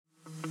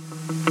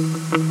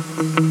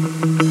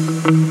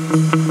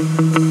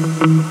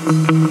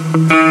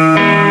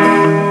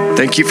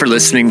Thank you for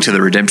listening to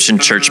the Redemption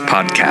Church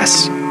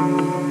podcast.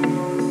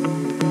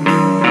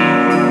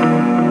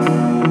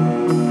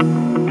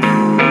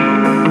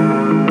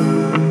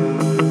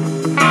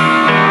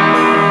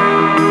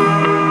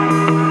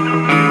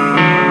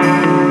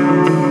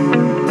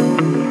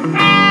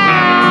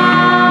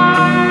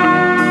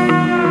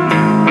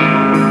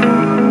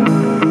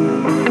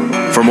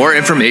 For more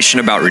information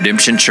about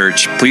Redemption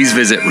Church, please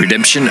visit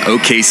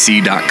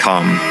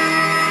redemptionokc.com.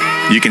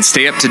 You can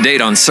stay up to date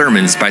on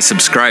sermons by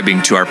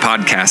subscribing to our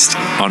podcast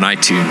on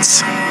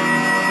iTunes.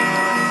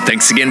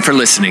 Thanks again for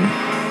listening.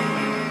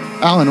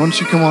 Alan, why don't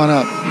you come on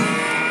up?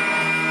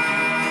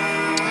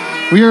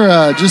 We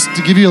are, just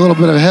to give you a little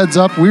bit of a heads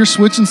up, we're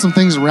switching some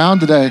things around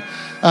today.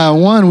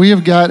 One, we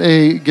have got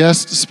a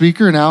guest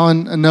speaker, and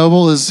Alan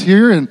Noble is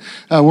here, and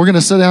we're going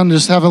to sit down and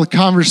just have a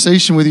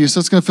conversation with you, so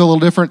it's going to feel a little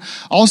different.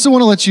 I also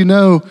want to let you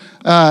know,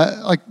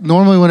 like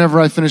normally whenever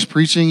I finish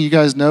preaching, you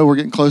guys know we're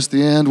getting close to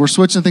the end. We're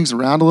switching things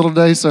around a little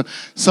today, so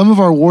some of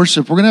our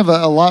worship, we're going to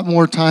have a lot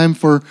more time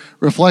for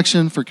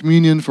reflection, for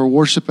communion, for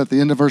worship at the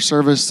end of our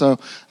service, so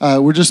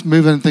we're just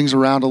moving things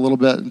around a little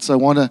bit, and so I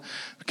want to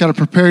kind of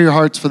prepare your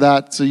hearts for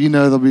that, so you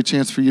know there'll be a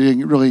chance for you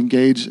to really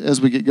engage as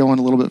we get going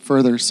a little bit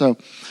further. So,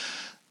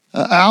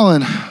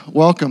 Alan,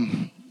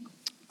 welcome.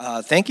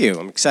 Thank you.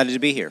 I'm excited to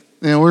be here.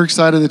 And we're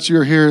excited that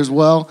you're here as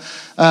well.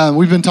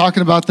 We've been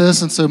talking about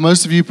this, and so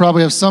most of you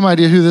probably have some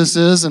idea who this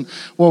is and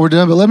what we're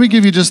doing, but let me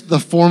give you just the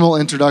formal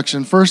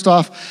introduction. First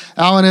off,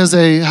 Alan is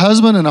a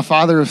husband and a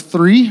father of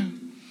 3.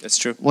 That's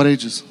true. What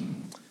ages?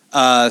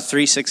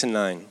 3, 6, and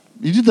 9.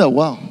 You did that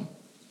well.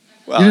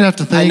 Well, you didn't have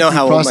to think. I know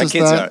how old my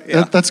kids that. are.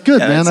 Yeah. That's good,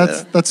 yeah, man.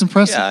 That's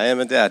impressive. Yeah, I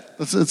am a dad.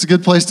 It's a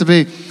good place to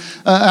be.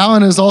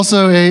 Alan is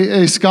also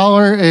a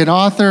scholar, an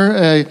author,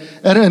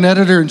 an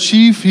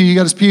editor-in-chief. He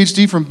got his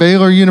PhD from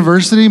Baylor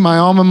University, my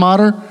alma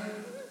mater.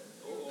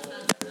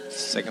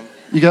 Second.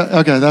 You got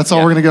okay. That's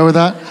all we're going to go with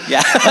that.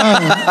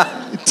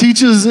 Yeah.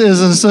 Teaches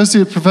as an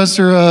associate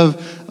professor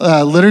of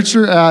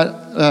literature at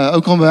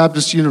Oklahoma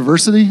Baptist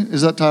University.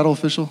 Is that title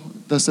official?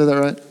 Did I say that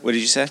right? What did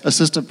you say?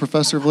 Assistant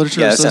professor of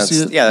literature. Yeah,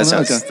 associate.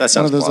 that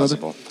sounds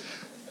plausible.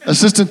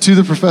 Assistant to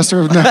the professor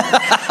of.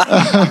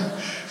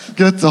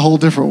 Get the whole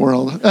different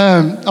world.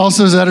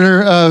 Also is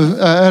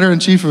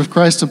editor-in-chief of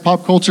Christ and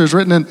Pop Culture, has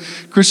written in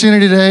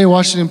Christianity Today,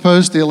 Washington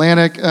Post, The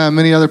Atlantic,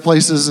 many other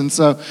places. And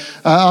so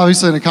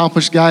obviously an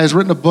accomplished guy. Has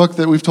written a book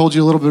that we've told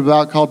you a little bit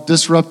about called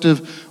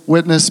Disruptive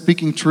Witness,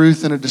 Speaking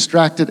Truth in a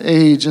Distracted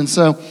Age. And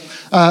so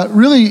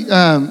really,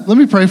 let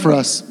me pray for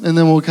us, and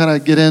then we'll kind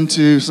of get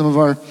into some of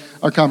our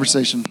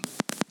conversation.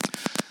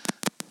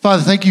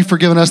 Father, thank you for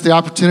giving us the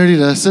opportunity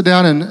to sit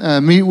down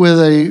and meet with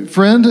a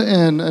friend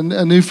and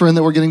a new friend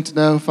that we're getting to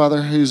know,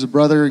 Father, who's a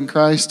brother in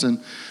Christ.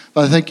 And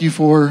Father, thank you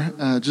for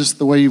just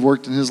the way you've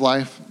worked in his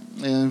life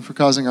and for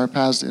causing our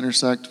paths to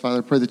intersect. Father,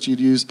 I pray that you'd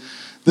use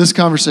this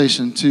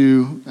conversation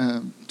to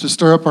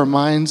stir up our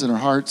minds and our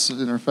hearts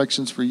and our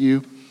affections for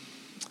you.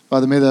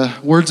 Father, may the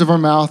words of our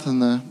mouth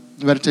and the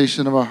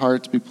meditation of our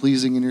hearts be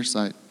pleasing in your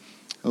sight.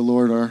 O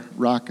Lord, our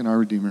rock and our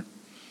Redeemer.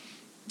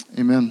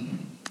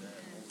 Amen.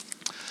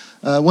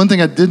 One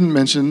thing I didn't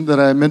mention that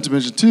I meant to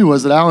mention too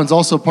was that Alan's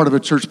also part of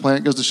a church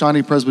plant, goes to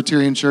Shawnee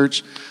Presbyterian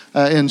Church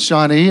in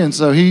Shawnee, and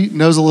so he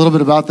knows a little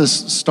bit about this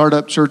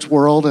startup church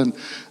world, and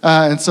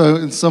so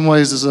in some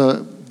ways is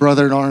a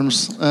brother in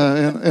arms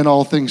in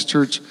all things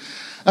church.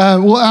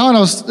 Well, Alan, I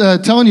was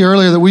telling you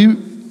earlier that we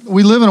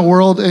live in a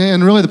world,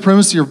 and really the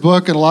premise of your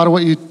book and a lot of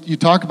what you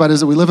talk about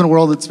is that we live in a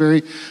world that's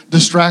very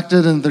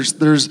distracted, and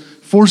there's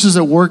forces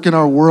at work in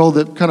our world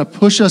that kind of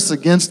push us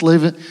against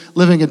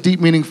living a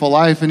deep, meaningful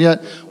life. And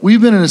yet we've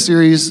been in a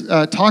series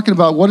talking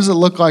about what does it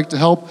look like to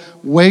help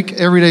wake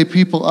everyday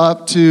people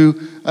up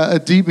to a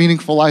deep,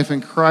 meaningful life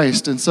in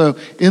Christ. And so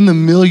in the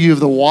milieu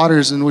of the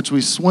waters in which we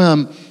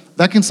swim,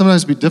 that can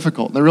sometimes be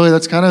difficult. And really,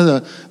 that's kind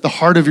of the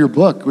heart of your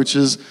book, which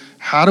is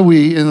how do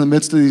we, in the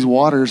midst of these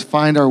waters,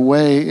 find our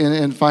way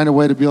and find a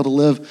way to be able to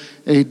live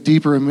a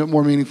deeper and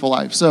more meaningful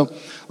life. So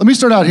let me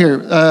start out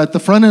here. At the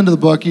front end of the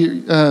book,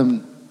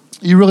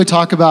 you really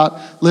talk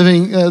about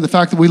living, the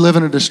fact that we live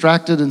in a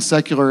distracted and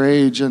secular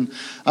age. And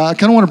I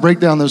kind of want to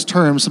break down those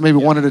terms, so maybe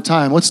one at a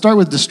time. Let's start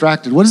with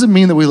distracted. What does it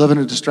mean that we live in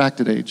a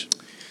distracted age?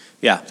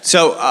 Yeah,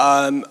 so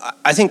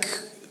I think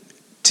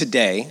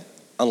today,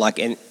 unlike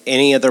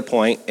any other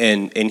point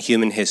in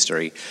human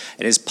history,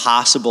 it is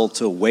possible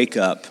to wake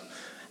up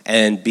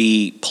and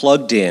be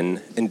plugged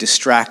in and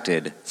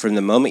distracted from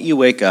the moment you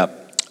wake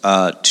up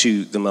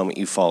to the moment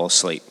you fall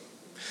asleep.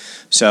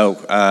 So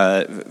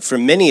for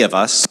many of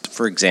us,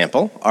 for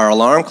example, our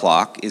alarm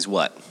clock is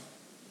what?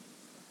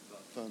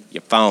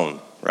 Your phone,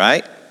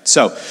 right?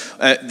 So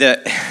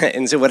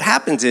so what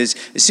happens is,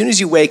 as soon as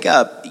you wake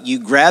up, you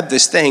grab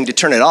this thing to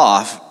turn it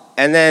off,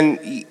 and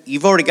then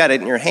you've already got it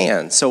in your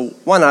hand. So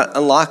why not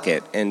unlock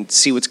it and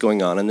see what's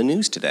going on in the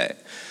news today,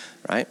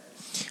 right?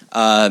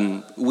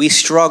 Many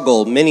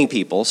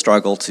people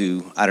struggle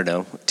to,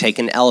 take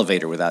an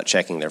elevator without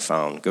checking their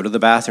phone, go to the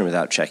bathroom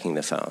without checking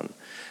the phone,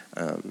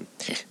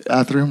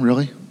 Bathroom,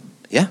 really?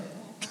 Yeah.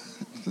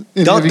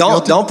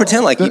 Don't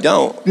pretend like you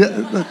don't.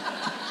 Yeah,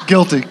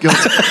 guilty.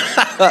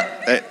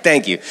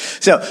 Thank you.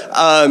 So,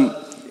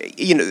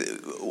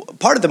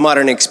 part of the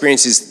modern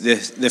experience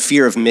is the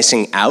fear of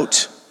missing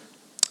out.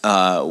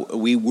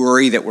 We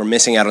worry that we're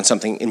missing out on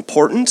something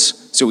important.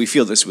 So we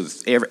feel this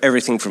with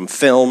everything from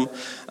film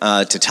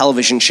to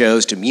television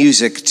shows to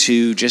music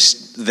to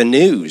just the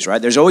news,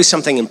 right? There's always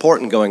something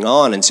important going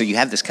on, and so you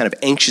have this kind of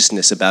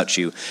anxiousness about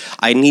you.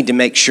 I need to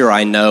make sure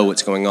I know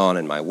what's going on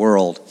in my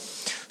world.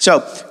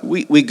 So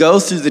we go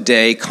through the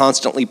day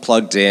constantly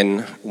plugged in.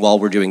 While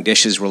we're doing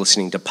dishes, we're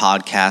listening to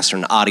podcasts or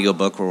an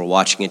audiobook, or we're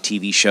watching a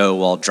TV show.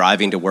 While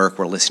driving to work,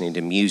 we're listening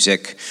to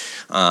music.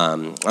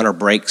 On our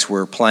breaks,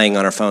 we're playing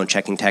on our phone,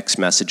 checking text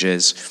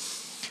messages.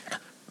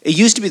 It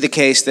used to be the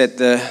case that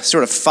the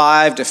sort of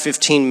 5 to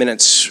 15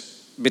 minutes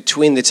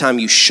between the time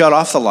you shut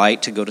off the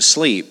light to go to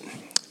sleep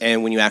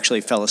and when you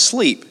actually fell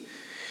asleep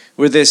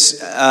was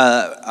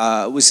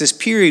this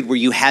period where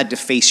you had to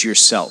face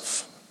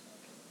yourself.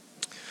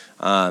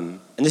 And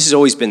this has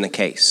always been the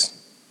case.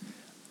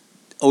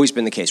 Always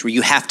been the case, where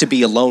you have to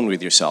be alone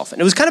with yourself.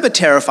 And it was kind of a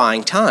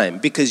terrifying time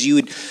because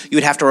you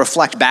would have to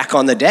reflect back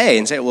on the day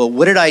and say, well,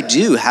 what did I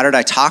do? How did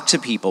I talk to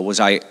people? Was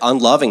I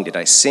unloving? Did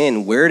I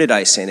sin? Where did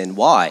I sin and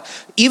why?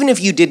 Even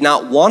if you did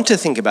not want to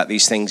think about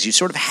these things, you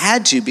sort of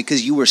had to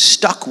because you were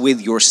stuck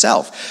with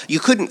yourself. You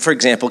couldn't, for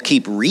example,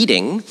 keep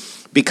reading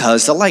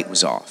because the light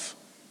was off.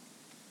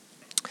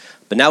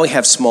 But now we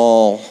have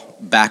small,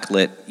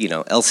 backlit,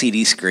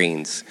 LCD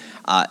screens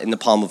in the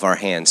palm of our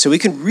hand. So we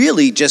can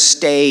really just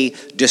stay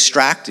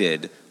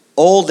distracted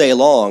all day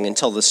long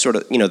until the sort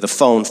of, the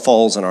phone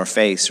falls on our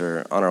face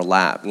or on our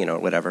lap,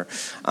 whatever,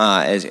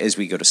 as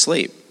we go to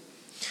sleep.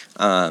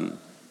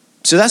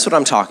 So that's what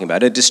I'm talking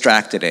about, a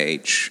distracted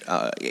age.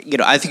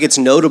 I think it's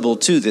notable,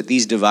 too, that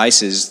these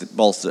devices,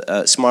 both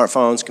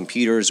smartphones,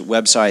 computers,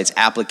 websites,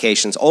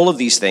 applications, all of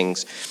these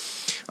things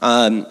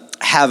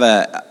have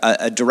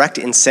a direct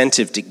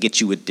incentive to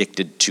get you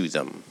addicted to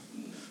them.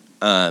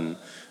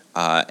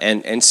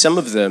 And some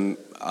of them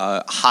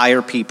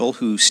hire people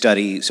who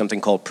study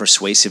something called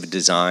persuasive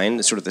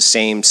design, sort of the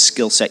same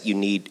skill set you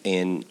need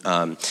in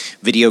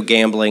video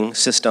gambling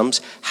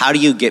systems. How do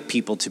you get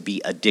people to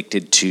be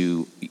addicted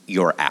to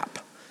your app?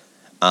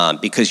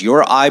 Because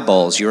your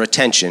eyeballs, your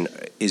attention,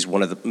 is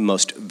one of the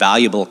most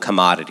valuable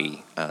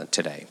commodity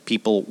today.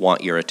 People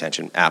want your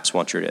attention. Apps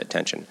want your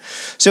attention.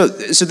 So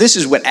this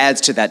is what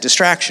adds to that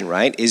distraction,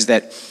 right? Is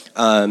that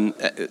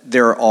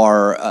there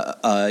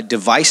are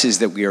devices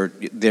that we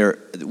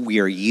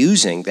are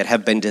using that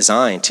have been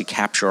designed to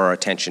capture our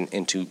attention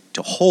and to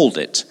hold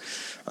it,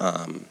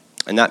 and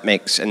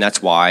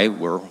that's why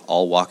we're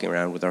all walking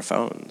around with our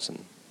phones.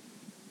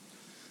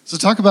 So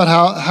talk about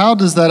how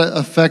does that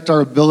affect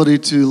our ability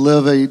to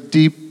live a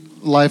deep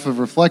life of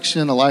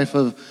reflection, a life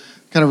of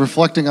kind of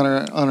reflecting on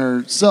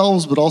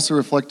ourselves, but also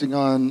reflecting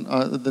on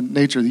the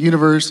nature of the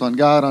universe, on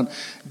God, on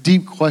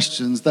deep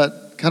questions.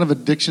 That kind of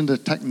addiction to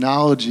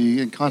technology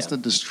and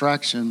constant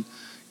distraction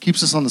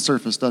keeps us on the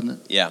surface, doesn't it?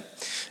 Yeah.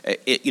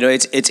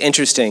 It's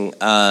interesting.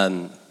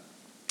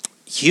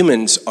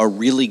 Humans are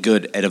really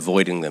good at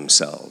avoiding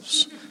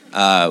themselves.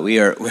 We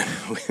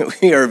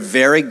are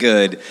very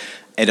good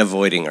at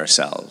avoiding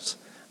ourselves.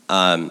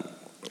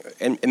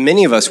 And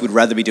many of us would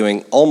rather be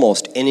doing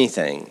almost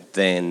anything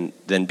than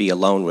be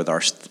alone with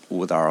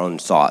our own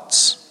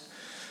thoughts.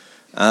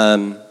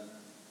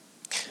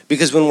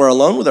 Because when we're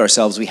alone with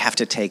ourselves, we have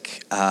to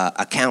take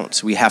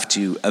accounts. We have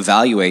to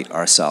evaluate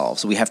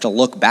ourselves. We have to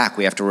look back.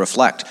 We have to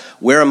reflect.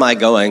 Where am I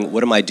going?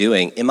 What am I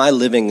doing? Am I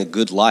living a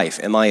good life?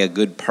 Am I a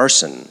good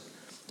person?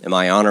 Am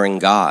I honoring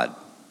God?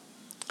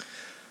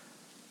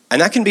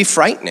 And that can be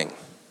frightening.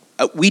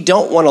 We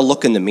don't want to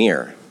look in the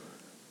mirror.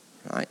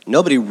 Right?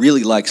 Nobody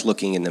really likes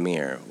looking in the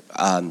mirror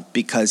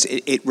because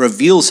it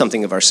reveals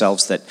something of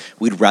ourselves that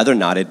we'd rather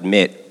not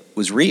admit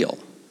was real.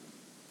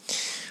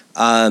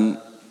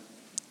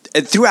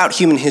 Throughout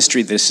human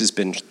history, this has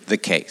been the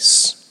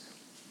case.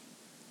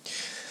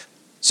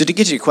 So to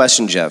get to your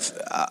question, Jeff,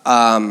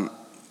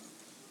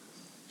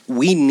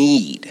 we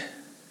need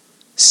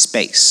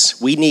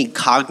space. We need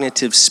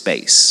cognitive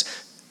space.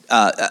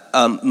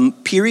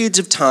 Periods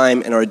of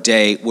time in our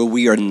day where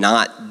we are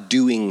not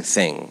doing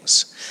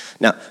things.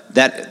 Now,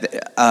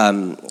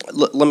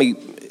 let me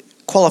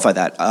qualify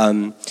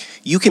that.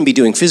 You can be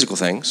doing physical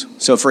things.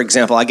 So, for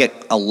example, I get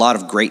a lot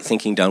of great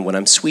thinking done when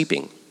I'm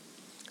sweeping.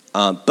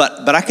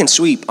 But I can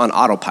sweep on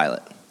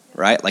autopilot,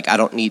 right? Like I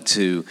don't need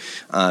to,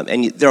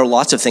 and there are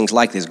lots of things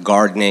like this,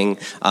 gardening,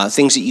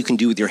 things that you can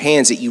do with your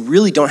hands that you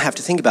really don't have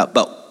to think about.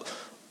 But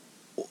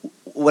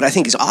what I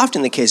think is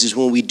often the case is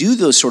when we do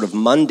those sort of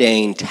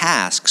mundane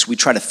tasks, we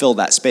try to fill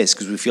that space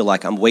because we feel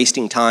like I'm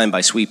wasting time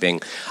by sweeping.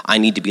 I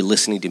need to be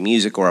listening to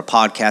music or a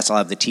podcast. I'll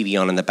have the TV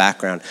on in the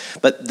background.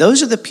 But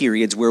those are the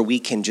periods where we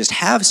can just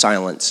have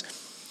silence.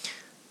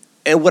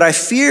 And what I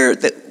fear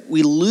that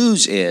we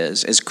lose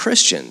is, as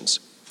Christians,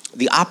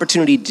 the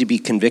opportunity to be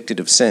convicted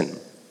of sin.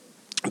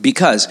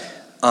 Because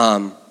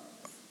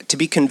to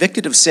be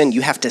convicted of sin,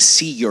 you have to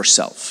see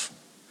yourself.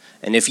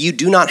 And if you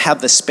do not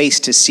have the space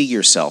to see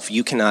yourself,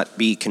 you cannot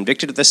be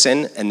convicted of the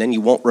sin, and then you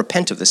won't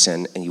repent of the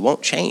sin, and you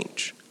won't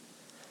change.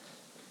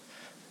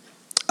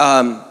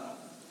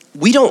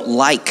 We don't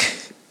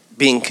like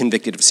being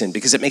convicted of sin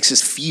because it makes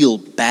us feel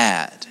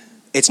bad.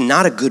 It's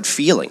not a good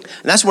feeling.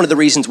 And that's one of the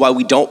reasons why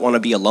we don't want to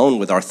be alone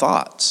with our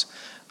thoughts.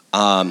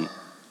 I've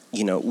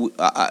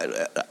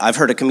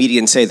heard a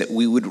comedian say that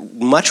we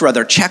would much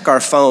rather check our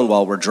phone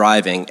while we're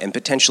driving and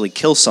potentially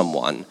kill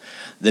someone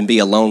than be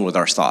alone with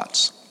our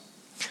thoughts.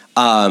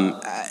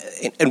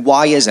 And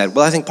why is that?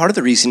 Well, I think part of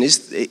the reason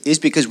is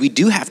because we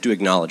do have to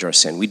acknowledge our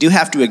sin. We do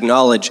have to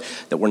acknowledge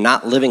that we're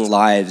not living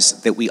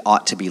lives that we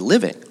ought to be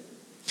living.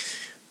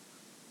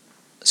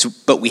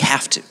 But we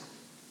have to.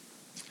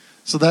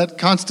 So that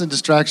constant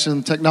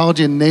distraction,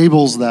 technology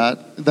enables that,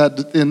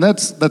 and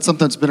that's something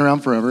that's been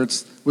around forever.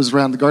 It was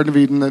around the Garden of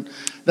Eden, that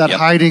Yep.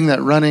 hiding,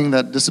 that running,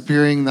 that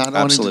disappearing, not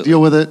wanting Absolutely. to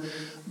deal with it.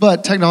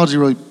 But technology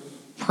really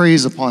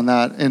preys upon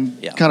that and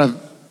Yeah. kind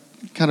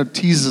of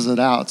teases it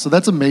out. So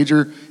that's a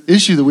major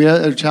issue that we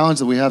have, a challenge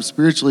that we have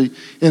spiritually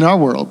in our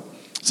world.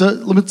 So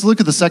let's look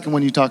at the second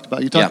one you talked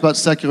about. You talked about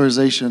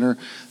secularization, or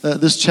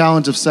this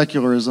challenge of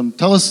secularism.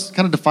 Tell us,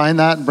 kind of define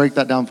that and break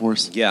that down for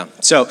us. Yeah.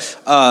 So,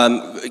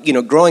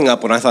 growing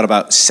up, when I thought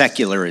about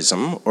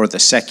secularism or the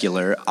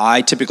secular,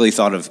 I typically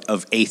thought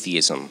of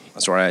atheism.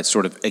 That's where I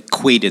sort of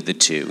equated the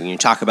two. When you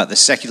talk about the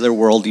secular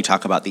world, you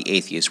talk about the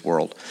atheist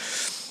world.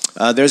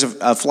 There's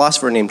a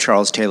philosopher named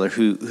Charles Taylor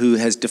who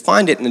has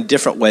defined it in a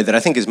different way that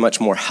I think is much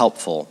more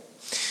helpful.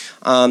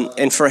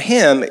 And for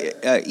him,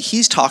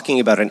 he's talking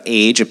about an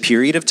age, a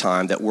period of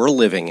time that we're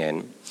living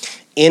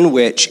in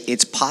which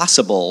it's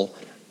possible,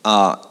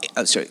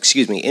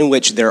 in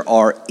which there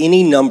are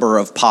any number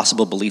of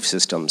possible belief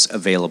systems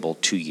available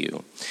to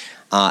you,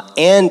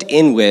 and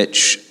in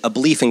which a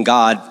belief in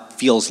God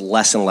feels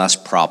less and less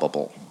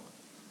probable.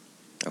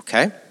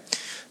 Okay?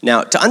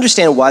 Now, to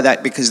understand why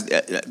that, because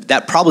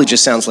that probably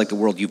just sounds like the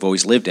world you've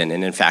always lived in,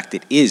 and in fact,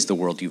 it is the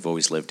world you've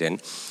always lived in.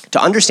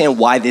 To understand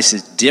why this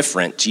is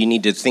different, you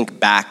need to think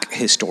back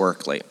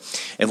historically.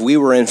 If we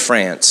were in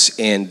France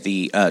in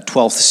the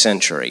 12th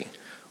century,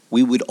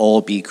 we would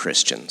all be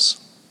Christians.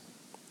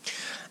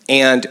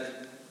 And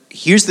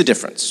here's the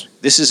difference.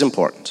 This is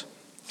important.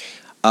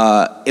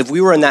 If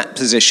we were in that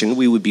position,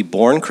 we would be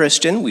born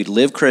Christian, we'd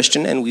live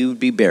Christian, and we would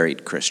be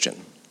buried Christian.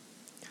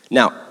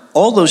 Now,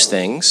 all those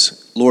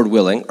things, Lord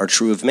willing, are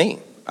true of me.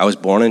 I was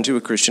born into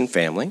a Christian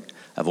family.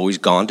 I've always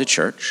gone to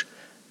church.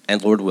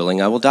 And Lord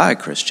willing, I will die a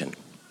Christian.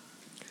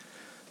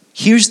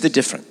 Here's the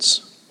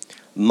difference.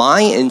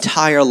 My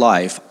entire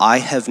life, I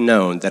have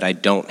known that I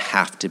don't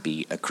have to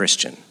be a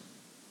Christian.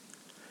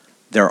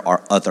 There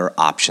are other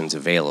options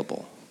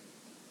available.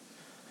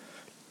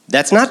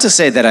 That's not to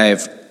say that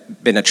I've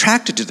been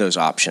attracted to those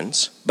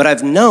options, but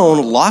I've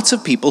known lots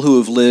of people who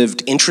have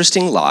lived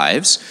interesting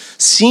lives,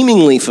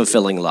 seemingly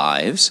fulfilling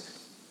lives,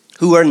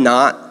 who are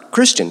not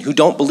Christian, who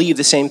don't believe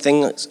the same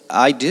things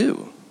I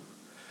do.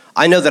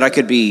 I know that I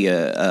could be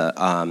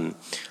a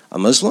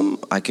Muslim,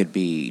 I could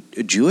be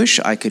Jewish,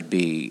 I could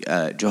be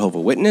a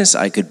Jehovah's Witness,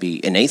 I could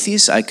be an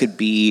atheist, I could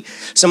be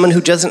someone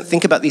who doesn't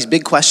think about these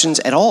big questions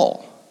at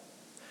all.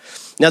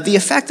 Now, the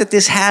effect that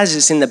this has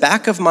is in the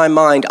back of my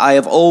mind, I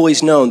have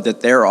always known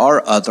that there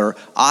are other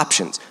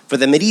options. For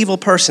the medieval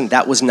person,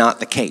 that was not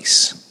the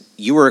case.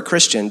 You were a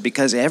Christian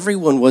because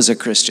everyone was a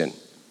Christian.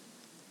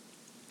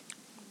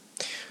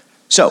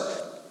 So,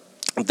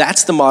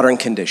 that's the modern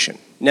condition.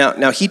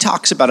 Now he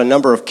talks about a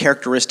number of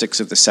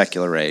characteristics of the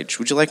secular age.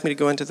 Would you like me to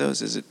go into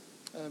those?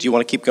 Do you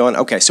want to keep going?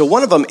 Okay, so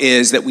one of them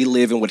is that we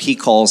live in what he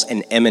calls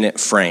an immanent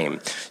frame.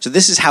 So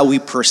this is how we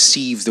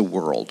perceive the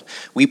world.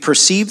 We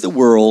perceive the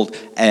world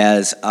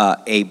as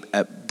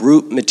a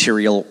brute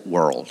material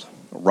world,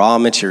 a raw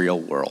material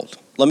world.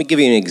 Let me give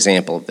you an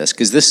example of this,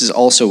 because this is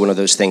also one of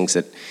those things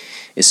that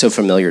is so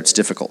familiar it's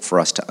difficult for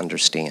us to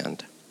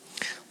understand.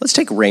 Let's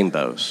take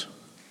rainbows.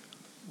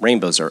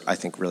 Rainbows are, I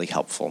think, really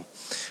helpful.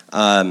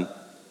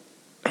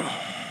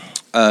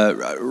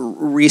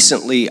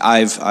 Recently,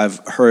 I've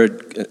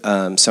heard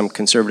some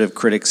conservative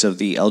critics of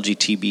the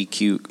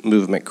LGBTQ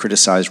movement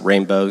criticize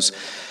rainbows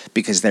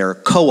because they're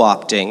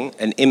co-opting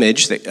an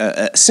image,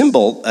 a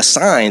symbol, a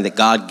sign that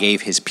God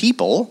gave his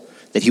people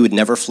that he would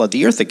never flood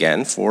the earth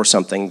again for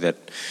something that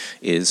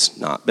is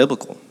not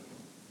biblical.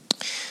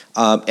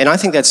 And I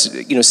think that's,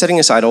 setting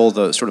aside all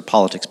the sort of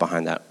politics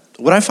behind that.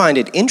 What I find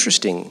it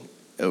interesting,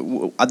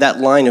 that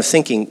line of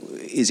thinking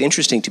is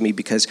interesting to me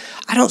because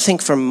I don't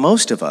think for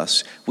most of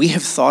us, we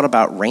have thought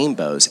about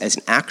rainbows as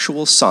an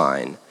actual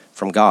sign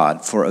from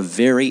God for a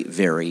very,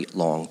 very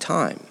long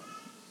time.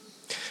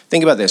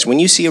 Think about this. When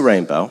you see a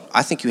rainbow,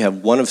 I think you have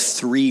one of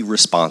three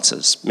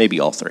responses, maybe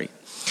all three.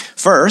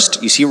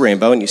 First, you see a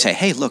rainbow and you say,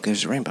 hey, look,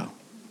 there's a rainbow.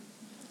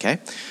 Okay?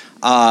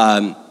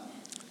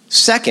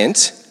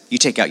 Second, you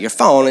take out your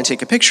phone and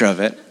take a picture of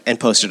it and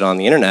post it on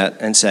the internet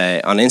and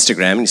say, on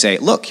Instagram, and you say,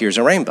 look, here's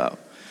a rainbow.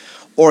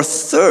 Or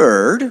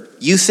third,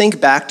 you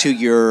think back to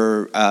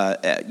your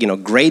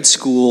grade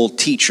school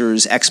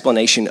teacher's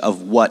explanation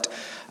of what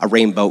a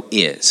rainbow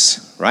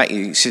is, right?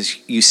 You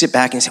sit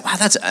back and say, wow,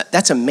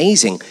 that's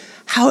amazing.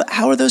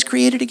 How are those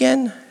created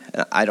again?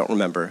 I don't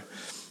remember.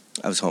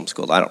 I was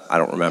homeschooled. I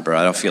don't remember.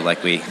 I don't feel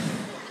like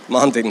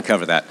Mom didn't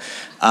cover that.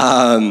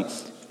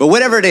 But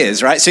whatever it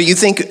is, right? So you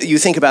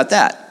think about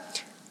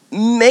that.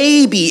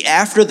 Maybe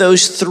after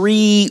those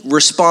three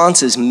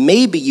responses,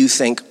 maybe you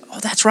think, oh,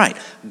 that's right.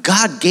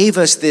 God gave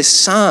us this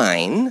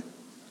sign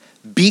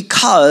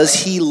because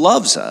he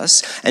loves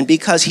us and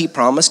because he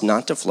promised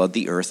not to flood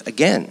the earth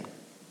again.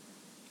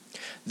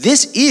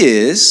 This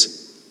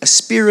is a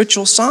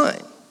spiritual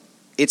sign.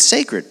 It's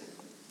sacred.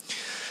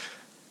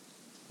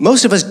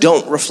 Most of us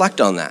don't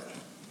reflect on that.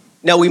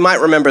 Now, we might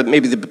remember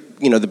maybe the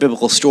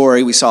biblical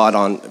story. We saw it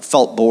on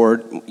felt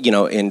board,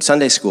 in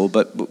Sunday school,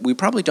 but we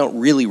probably don't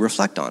really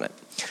reflect on it.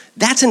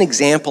 That's an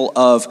example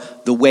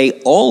of the way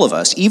all of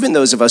us, even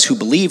those of us who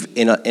believe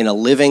in a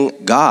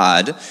living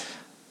God,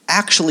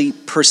 actually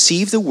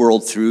perceive the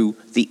world through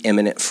the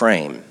immanent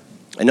frame.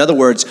 In other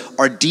words,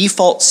 our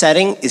default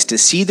setting is to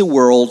see the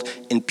world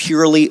in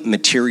purely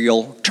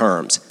material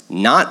terms,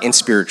 not in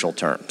spiritual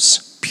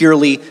terms,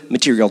 purely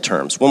material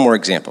terms. One more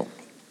example.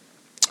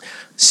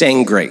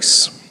 Saying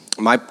grace.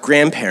 My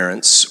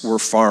grandparents were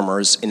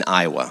farmers in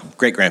Iowa.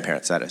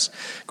 Great-grandparents, that is.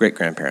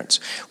 Great-grandparents.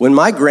 When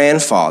my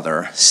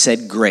grandfather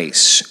said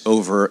grace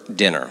over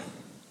dinner,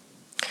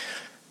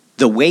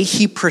 the way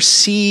he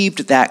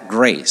perceived that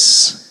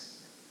grace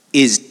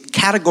is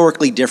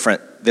categorically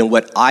different than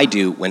what I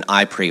do when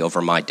I pray over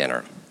my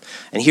dinner.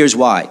 And here's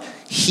why.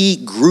 He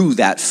grew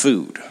that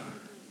food.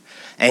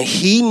 And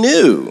he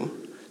knew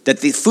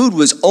that the food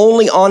was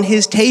only on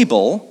his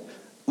table,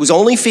 was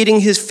only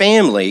feeding his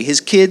family,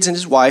 his kids and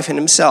his wife and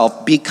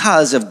himself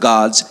because of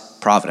God's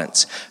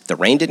providence. If the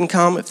rain didn't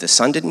come, if the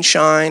sun didn't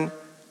shine,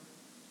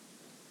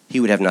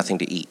 he would have nothing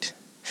to eat.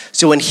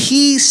 So when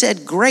he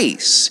said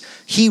grace,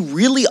 he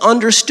really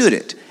understood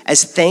it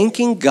as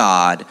thanking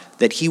God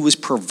that he was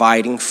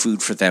providing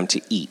food for them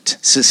to eat,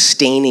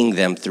 sustaining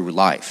them through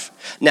life.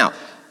 Now,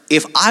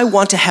 if I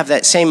want to have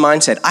that same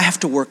mindset, I have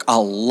to work a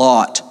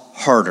lot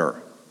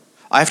harder.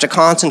 I have to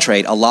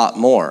concentrate a lot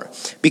more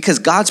because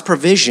God's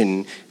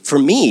provision for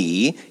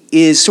me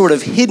is sort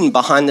of hidden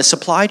behind the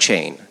supply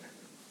chain.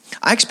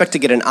 I expect to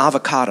get an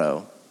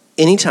avocado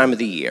any time of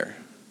the year,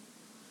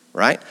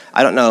 right?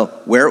 I don't know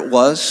where it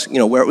was,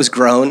 where it was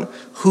grown,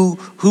 who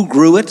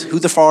grew it, who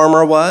the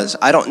farmer was.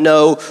 I don't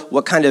know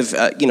what kind of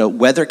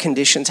weather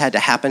conditions had to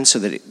happen so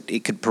that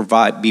it could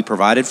be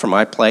provided for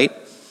my plate.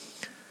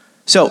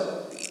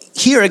 So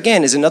here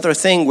again is another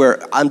thing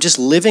where I'm just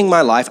living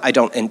my life. I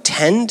don't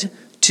intend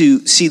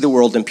to see the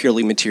world in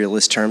purely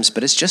materialist terms,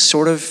 but it's just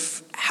sort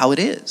of how it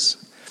is.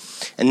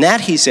 And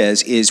that, he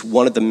says, is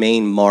one of the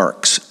main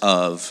marks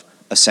of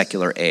a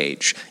secular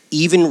age.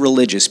 Even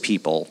religious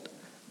people,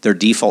 their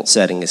default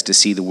setting is to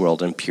see the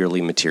world in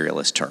purely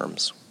materialist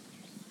terms.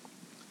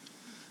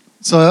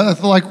 So I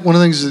feel like one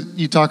of the things that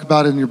you talk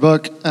about in your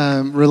book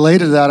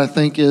related to that, I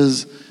think,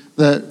 is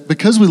that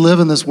because we live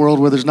in this world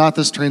where there's not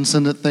this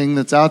transcendent thing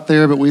that's out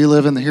there, but we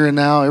live in the here and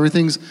now,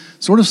 everything's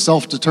sort of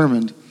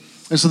self-determined.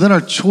 And so then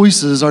our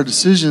choices, our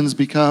decisions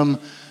become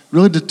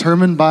really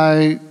determined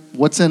by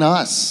what's in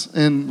us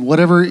and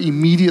whatever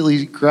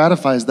immediately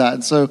gratifies that.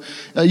 And so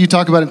you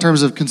talk about in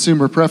terms of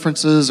consumer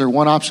preferences or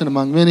one option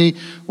among many,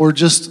 or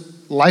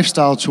just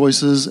lifestyle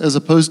choices as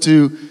opposed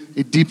to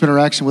a deep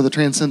interaction with a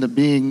transcendent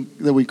being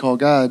that we call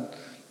God.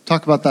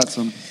 Talk about that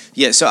some.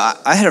 Yeah, so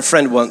I had a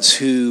friend once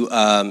who,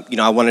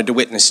 I wanted to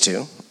witness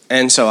to.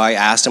 And so I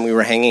asked him, we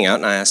were hanging out,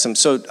 and I asked him,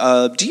 so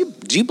do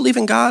you believe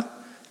in God?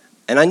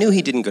 And I knew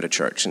he didn't go to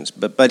church,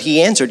 but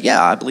he answered,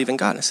 yeah, I believe in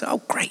God. And I said, oh,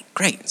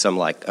 great. So I'm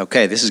like,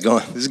 okay, this is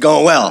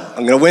going well.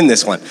 I'm going to win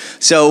this one.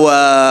 So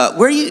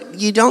where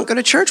you don't go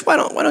to church? Why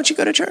don't you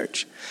go to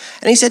church?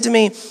 And he said to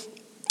me,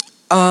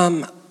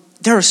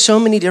 there are so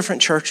many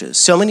different churches,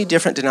 so many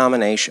different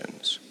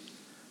denominations.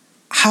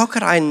 How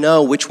could I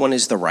know which one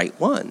is the right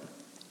one?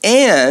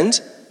 And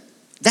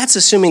that's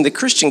assuming the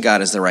Christian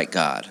God is the right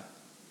God.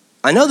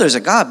 I know there's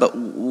a God, but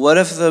what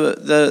if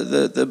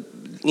the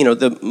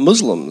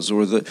Muslims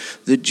or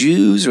the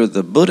Jews or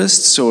the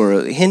Buddhists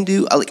or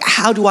Hindu,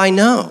 how do I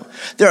know?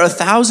 There are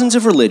thousands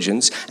of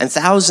religions and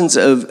thousands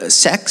of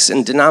sects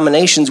and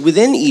denominations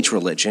within each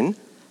religion.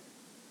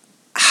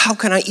 How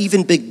can I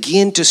even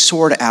begin to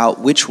sort out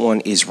which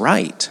one is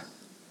right?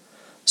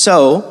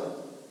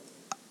 So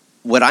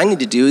what I need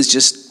to do is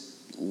just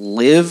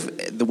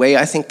live the way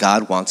I think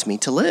God wants me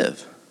to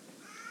live.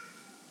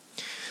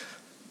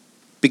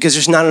 Because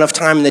there's not enough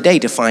time in the day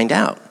to find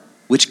out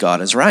which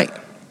God is right.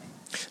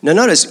 Now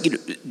notice,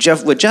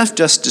 what Jeff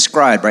just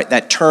described, right,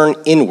 that turn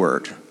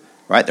inward,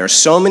 right? There are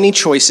so many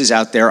choices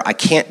out there, I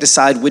can't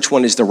decide which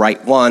one is the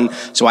right one,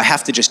 so I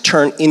have to just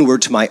turn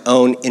inward to my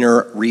own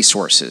inner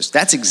resources.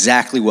 That's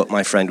exactly what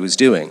my friend was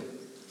doing.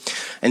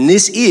 And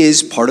this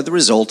is part of the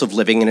result of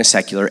living in a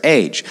secular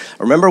age.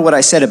 Remember what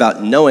I said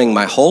about knowing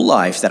my whole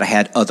life that I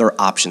had other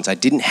options. I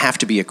didn't have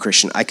to be a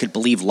Christian. I could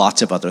believe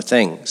lots of other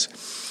things.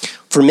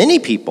 For many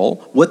people,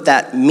 what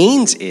that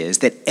means is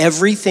that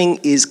everything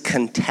is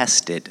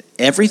contested.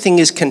 Everything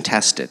is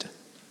contested.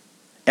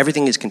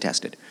 Everything is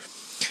contested.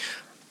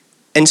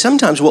 And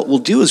sometimes what we'll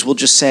do is we'll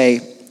just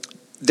say,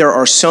 there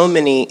are so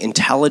many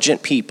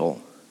intelligent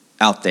people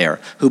out there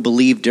who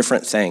believe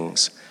different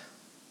things.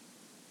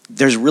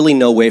 There's really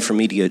no way for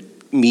me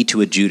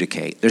to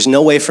adjudicate. There's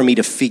no way for me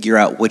to figure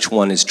out which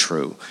one is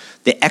true.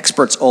 The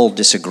experts all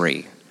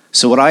disagree.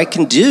 So what I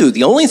can do,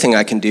 the only thing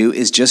I can do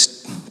is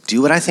just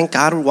do what I think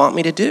God would want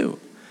me to do.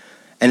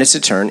 And it's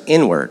to turn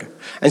inward.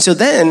 And so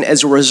then,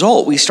 as a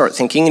result, we start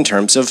thinking in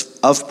terms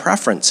of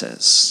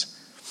preferences.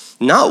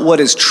 Not what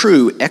is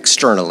true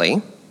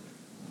externally,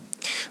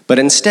 but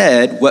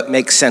instead what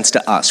makes sense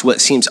to us,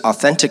 what seems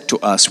authentic to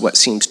us, what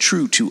seems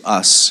true to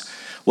us,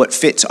 what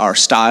fits our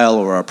style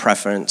or our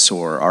preference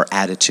or our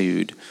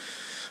attitude.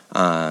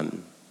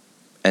 And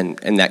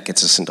that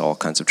gets us into all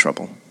kinds of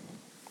trouble.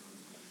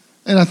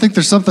 And I think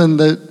there's something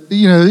that,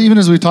 even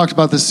as we talked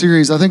about this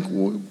series, I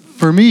think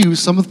for me,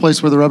 some of the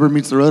place where the rubber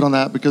meets the road on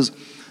that, because,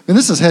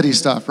 this is heady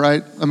stuff,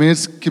 right?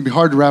 It can be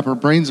hard to wrap our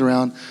brains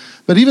around.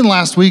 But even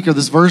last week, or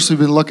this verse we've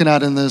been looking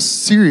at in this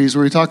series,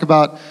 where we talk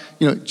about,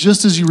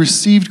 just as you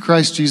received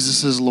Christ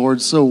Jesus as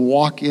Lord, so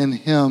walk in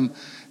him.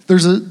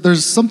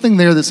 There's something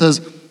there that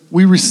says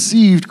we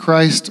received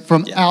Christ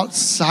from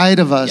outside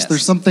of us. Yes.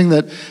 There's something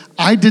that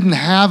I didn't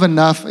have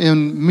enough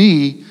in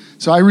me,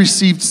 so I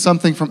received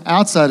something from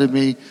outside of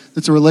me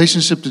that's a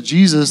relationship to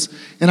Jesus,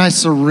 and I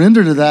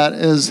surrender to that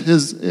as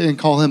his and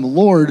call him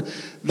Lord.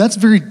 That's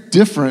very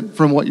different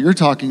from what you're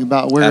talking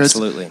about, where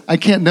Absolutely. I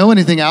can't know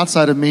anything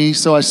outside of me,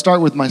 so I start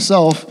with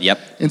myself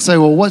and say,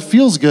 well, what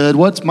feels good?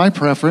 What's my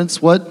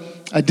preference? What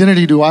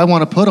identity do I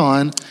want to put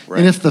on? Right.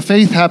 And if the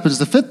faith happens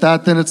to fit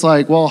that, then it's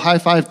like, well, high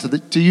five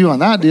to you on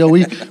that deal.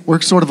 We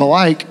work sort of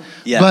alike.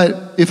 Yeah.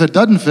 But if it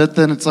doesn't fit,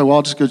 then it's like, well,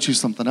 I'll just go choose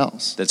something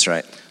else. That's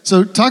right.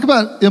 So talk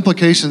about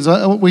implications.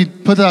 We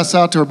put this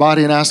out to our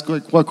body and asked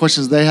what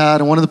questions they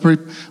had. And one of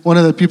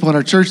the people in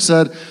our church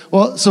said,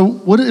 well, so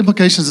what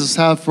implications does this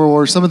have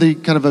for some of the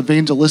kind of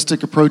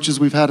evangelistic approaches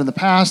we've had in the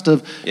past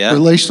of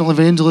relational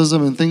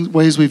evangelism and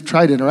ways we've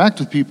tried to interact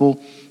with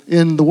people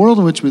in the world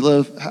in which we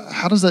live?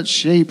 How does that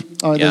shape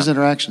those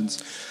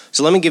interactions?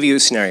 So let me give you a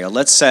scenario.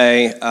 Let's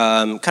say,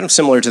 kind of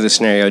similar to the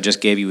scenario I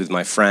just gave you with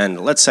my friend.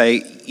 Let's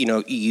say,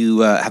 you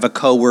have a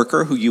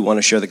coworker who you want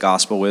to share the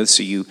gospel with.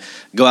 So you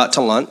go out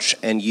to lunch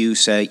and you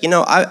say,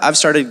 I've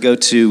started to go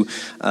to,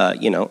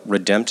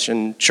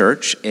 Redemption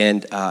Church,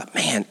 and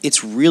man, it's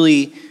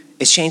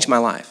changed my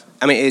life.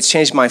 It's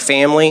changed my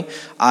family.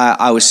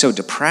 I was so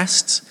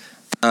depressed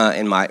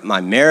in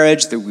my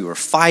marriage that we were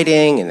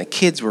fighting, and the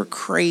kids were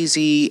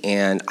crazy,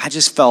 and I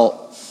just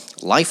felt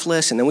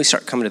lifeless. And then we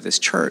start coming to this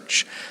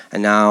church,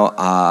 and now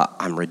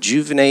I'm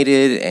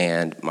rejuvenated,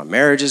 and my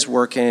marriage is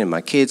working, and my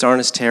kids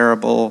aren't as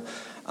terrible.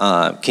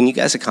 Can you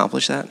guys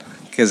accomplish that?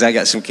 Because I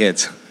got some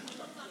kids.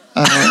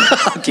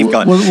 Keep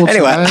going.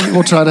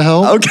 We'll try to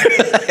help.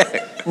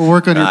 Okay. We'll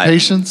work on your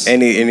patience.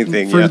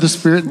 Anything. Fruit of the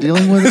Spirit in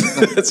dealing with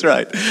it. That's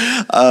right.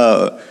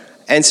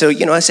 And so,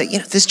 I say,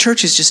 this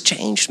church has just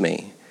changed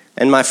me.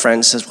 And my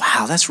friend says,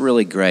 wow, that's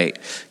really great.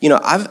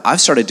 I've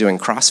started doing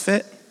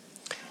CrossFit.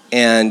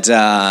 And,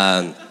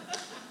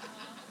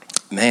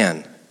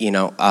 man,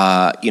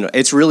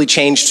 it's really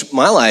changed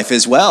my life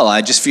as well.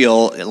 I just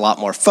feel a lot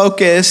more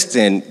focused,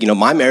 and,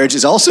 my marriage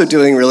is also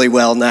doing really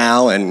well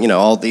now, and,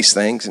 all these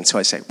things. And so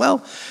I say,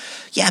 well,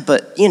 yeah,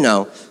 but,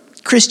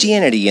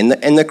 Christianity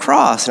and the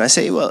cross. And I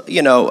say, well,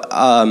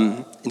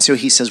 and so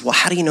he says, well,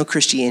 how do you know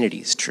Christianity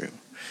is true?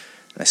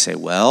 And I say,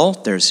 well,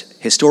 there's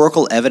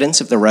historical evidence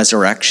of the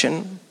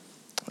resurrection.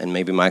 And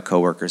maybe my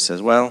coworker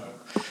says, well,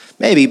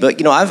 maybe,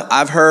 but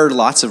I've heard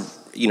lots of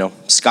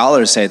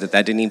scholars say that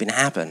didn't even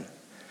happen.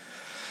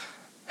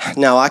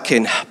 Now I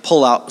can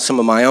pull out some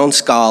of my own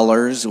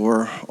scholars,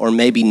 or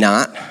maybe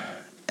not,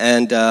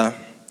 and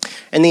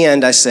in the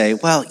end I say,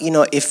 well,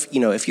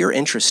 if you're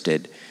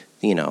interested,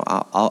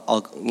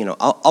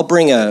 I'll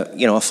bring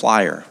a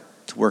flyer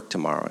to work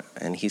tomorrow.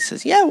 And he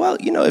says, yeah, well,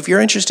 if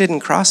you're interested in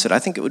CrossFit, I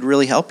think it would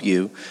really help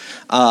you.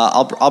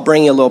 I'll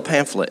bring you a little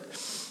pamphlet.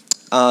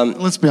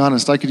 Let's be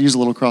honest, I could use a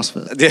little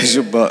CrossFit. There's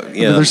your book.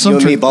 There's some you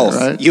and me both.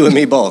 There, right? You and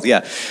me both,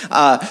 yeah.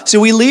 So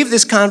we leave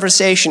this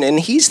conversation, and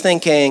he's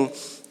thinking,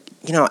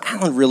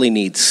 Alan really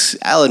needs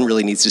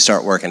to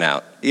start working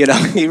out.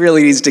 He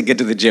really needs to get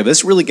to the gym.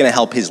 It's really going to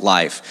help his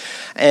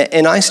life.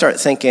 And I start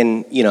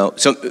thinking,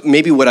 so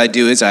maybe what I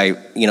do is I,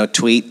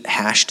 tweet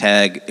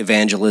hashtag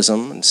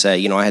evangelism and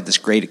say, I had this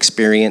great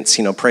experience,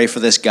 pray for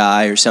this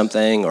guy or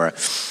something, or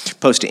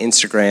post to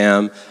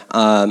Instagram.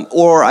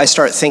 Or I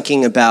start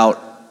thinking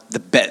about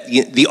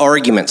the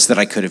arguments that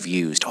I could have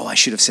used. Oh, I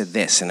should have said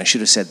this, and I should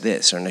have said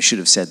this, and I should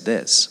have said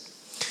this.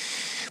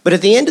 But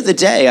at the end of the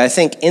day, I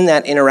think in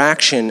that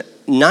interaction,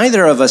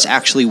 neither of us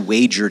actually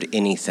wagered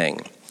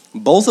anything.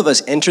 Both of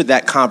us entered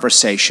that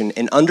conversation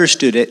and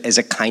understood it as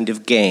a kind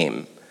of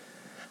game.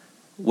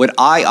 What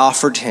I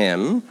offered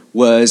him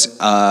was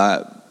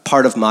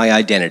part of my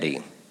identity.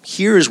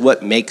 Here's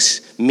what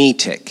makes me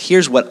tick.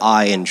 Here's what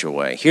I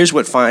enjoy. Here's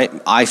what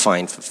I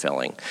find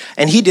fulfilling.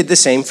 And he did the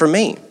same for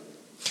me.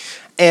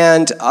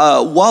 And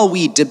while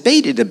we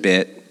debated a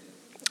bit,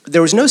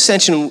 there was no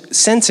sense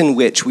in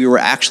which we were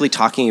actually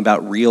talking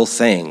about real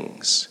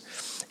things.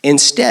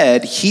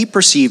 Instead, he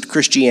perceived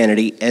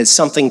Christianity as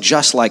something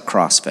just like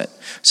CrossFit,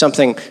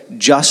 something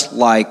just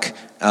like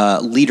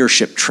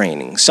leadership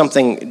training,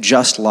 something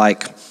just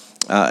like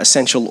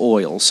essential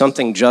oil,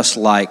 something just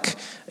like,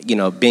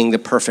 being the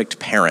perfect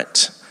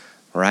parent,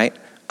 right?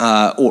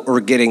 Or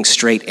getting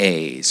straight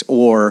A's,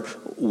 or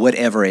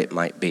whatever it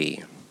might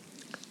be.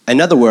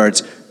 In other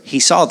words, he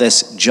saw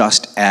this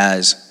just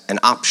as an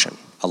option,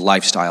 a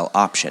lifestyle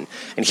option.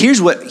 And here's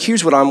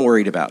what I'm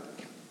worried about.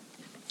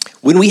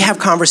 When we have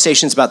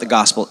conversations about the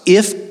gospel,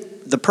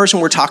 if the person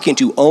we're talking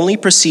to only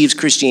perceives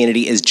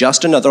Christianity as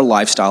just another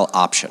lifestyle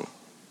option,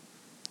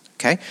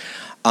 okay,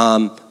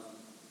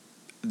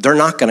 they're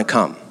not going to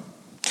come.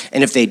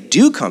 And if they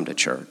do come to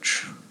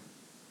church,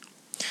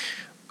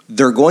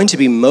 they're going to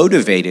be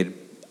motivated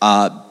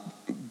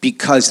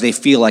because they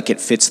feel like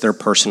it fits their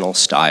personal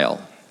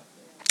style.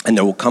 And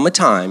there will come a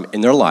time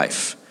in their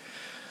life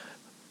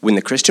when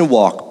the Christian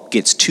walk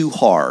gets too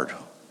hard,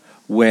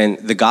 when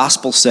the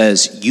gospel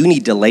says you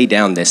need to lay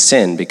down this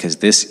sin because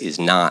this is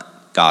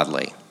not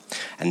godly.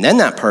 And then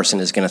that person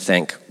is going to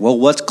think, well,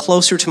 what's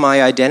closer to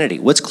my identity?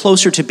 What's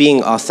closer to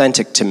being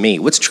authentic to me?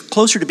 What's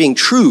closer to being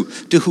true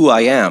to who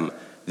I am?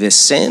 This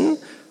sin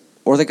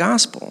or the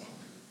gospel?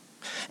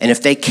 And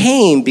if they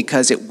came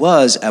because it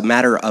was a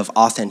matter of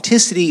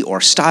authenticity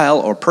or style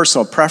or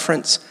personal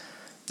preference,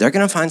 they're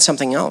going to find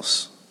something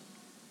else.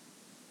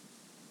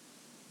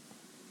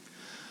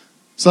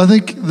 So I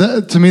think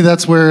to me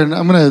that's where, and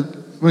I'm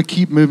gonna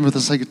keep moving for the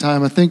sake of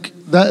time. I think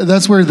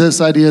that's where this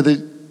idea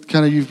that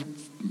kind of you've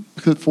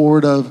put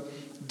forward of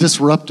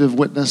disruptive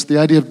witness, the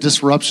idea of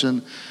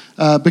disruption,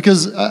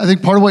 because I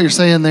think part of what you're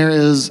saying there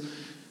is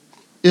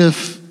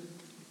if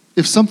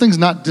something's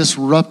not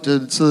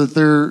disrupted so that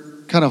their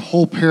kind of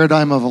whole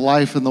paradigm of a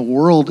life in the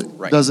world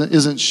right.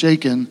 isn't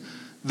shaken,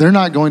 they're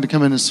not going to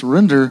come in and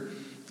surrender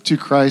to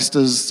Christ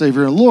as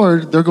Savior and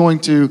Lord. They're going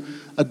to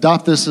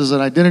adopt this as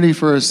an identity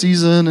for a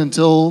season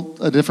until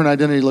a different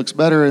identity looks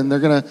better, and they're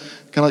going to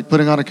kind of like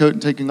putting on a coat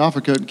and taking off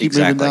a coat and keep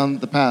moving down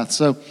the path.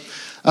 So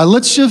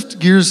let's shift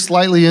gears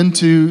slightly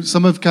into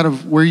some of kind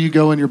of where you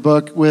go in your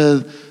book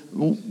with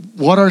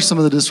what are some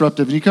of the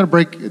disruptive, and you kind of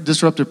break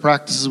disruptive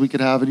practices we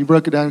could have, and you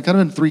broke it down kind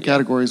of in three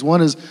categories.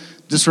 One is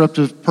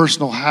disruptive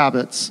personal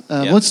habits.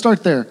 Let's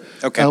start there.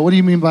 Okay. What do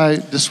you mean by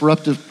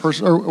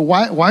disruptive or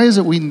why is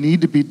it we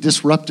need to be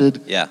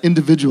disrupted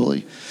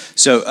individually?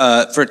 So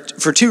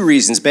for two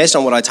reasons, based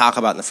on what I talk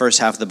about in the first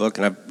half of the book,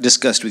 and I've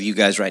discussed with you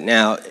guys right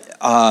now,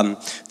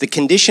 the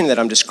condition that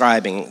I'm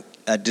describing,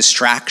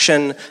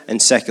 distraction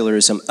and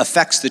secularism,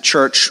 affects the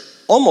church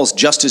almost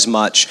just as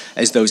much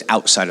as those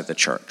outside of the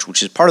church,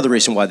 which is part of the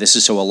reason why this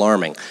is so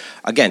alarming.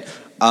 Again,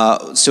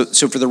 so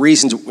for the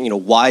reasons,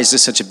 why is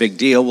this such a big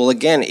deal? Well,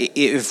 again,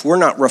 if we're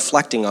not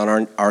reflecting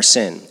on our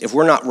sin, if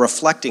we're not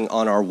reflecting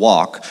on our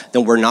walk,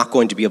 then we're not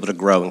going to be able to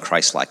grow in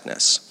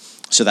Christ-likeness.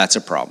 So that's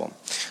a problem.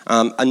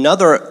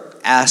 Another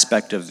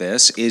aspect of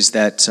this is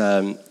that,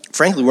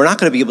 frankly, we're not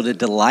going to be able to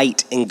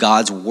delight in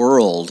God's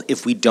world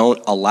if we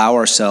don't allow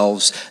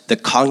ourselves the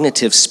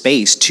cognitive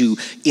space to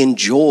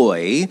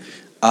enjoy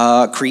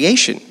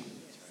creation.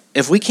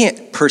 If we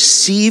can't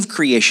perceive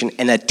creation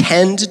and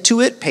attend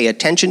to it, pay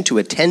attention to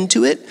attend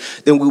to it,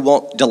 then we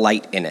won't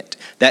delight in it.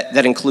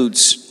 That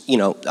includes,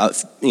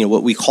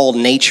 what we call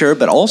nature,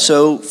 but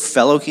also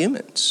fellow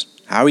humans.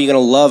 How are you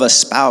going to love a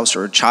spouse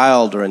or a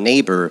child or a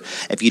neighbor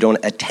if you don't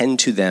attend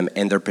to them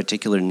and their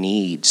particular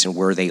needs and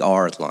where they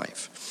are in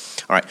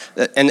life? All right,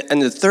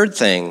 and the third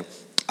thing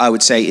I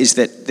would say is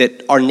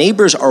that our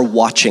neighbors are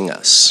watching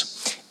us.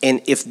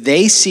 And if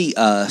they see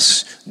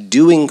us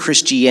doing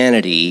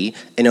Christianity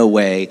in a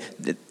way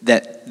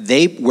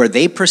where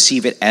they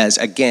perceive it as,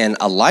 again,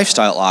 a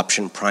lifestyle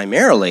option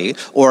primarily,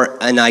 or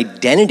an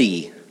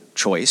identity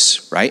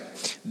choice, right?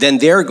 Then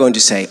they're going to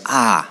say,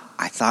 I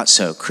thought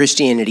so.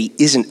 Christianity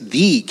isn't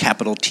the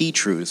capital T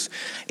truth.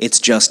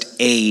 It's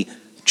just a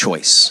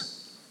choice.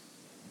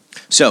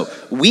 So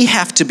we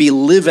have to be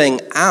living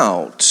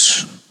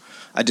out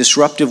a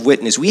disruptive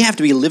witness. We have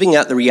to be living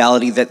out the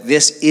reality that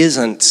this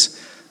isn't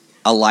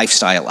a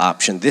lifestyle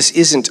option. This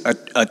isn't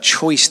a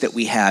choice that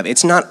we have.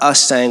 It's not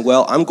us saying,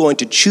 well, I'm going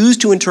to choose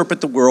to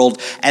interpret the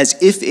world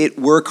as if it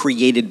were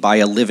created by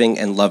a living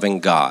and loving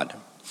God.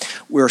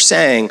 We're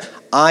saying,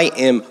 I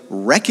am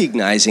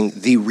recognizing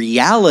the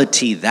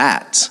reality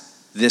that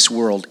this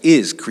world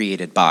is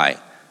created by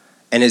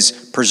and is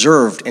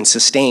preserved and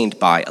sustained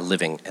by a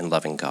living and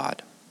loving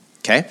God.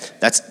 Okay?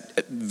 That's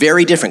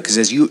very different because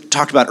as you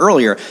talked about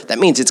earlier, that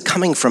means it's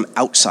coming from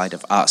outside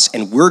of us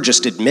and we're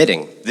just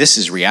admitting this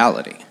is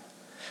reality.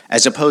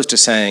 As opposed to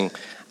saying,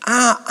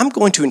 I'm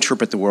going to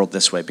interpret the world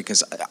this way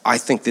because I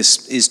think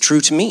this is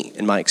true to me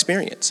in my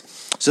experience.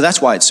 So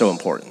that's why it's so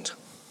important.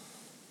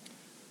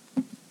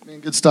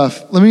 Good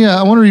stuff.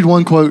 I want to read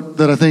one quote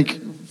that I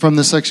think from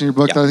this section of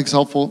your book that I think is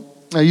helpful.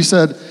 You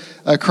said,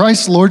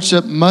 Christ's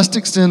lordship must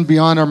extend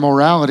beyond our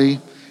morality.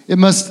 It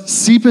must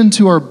seep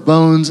into our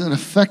bones and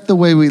affect the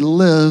way we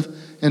live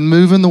and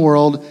move in the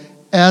world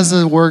as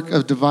a work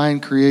of divine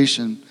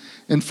creation.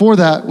 And for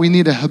that, we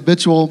need a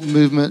habitual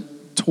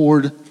movement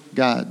toward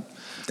God.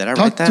 Did I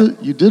write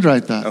that? You did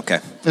write that. Okay.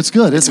 It's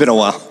good. It's been a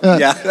while.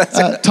 Yeah.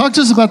 Talk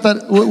to us about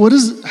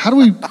that. How do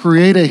we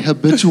create a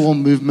habitual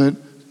movement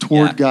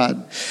toward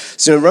God?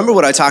 So remember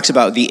what I talked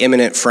about, the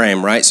imminent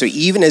frame, right? So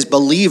even as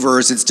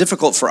believers, it's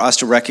difficult for us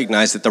to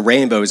recognize that the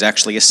rainbow is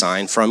actually a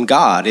sign from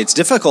God. It's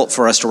difficult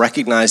for us to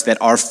recognize that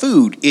our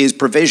food is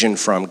provision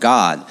from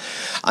God.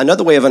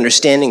 Another way of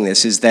understanding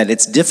this is that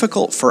it's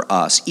difficult for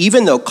us,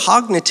 even though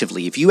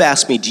cognitively, if you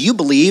ask me, do you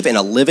believe in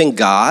a living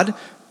God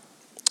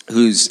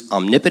who's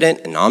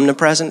omnipotent and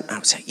omnipresent? I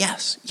would say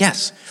yes.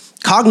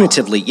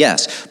 Cognitively,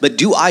 yes. But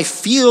do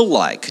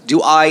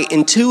I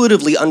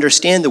intuitively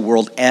understand the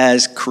world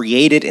as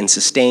created and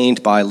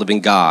sustained by a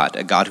living God,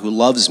 a God who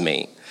loves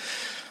me?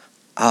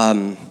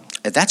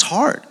 That's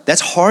hard.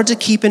 That's hard to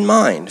keep in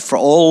mind for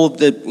all of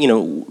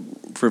the,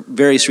 for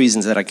various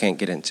reasons that I can't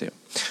get into.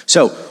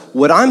 So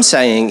what I'm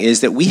saying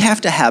is that we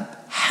have to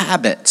have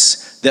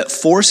habits that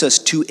force us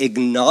to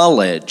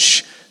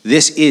acknowledge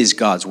this is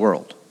God's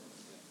world.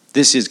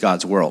 This is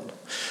God's world.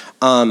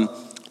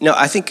 Now,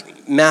 I think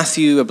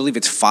Matthew, I believe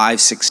it's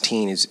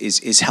 5:16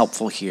 is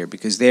helpful here,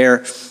 because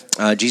there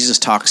Jesus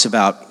talks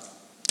about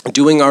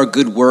doing our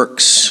good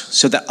works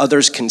so that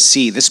others can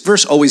see. This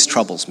verse always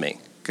troubles me,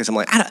 because I'm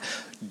like,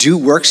 do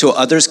work so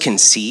others can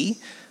see?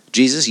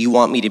 Jesus, you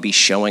want me to be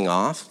showing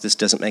off? This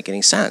doesn't make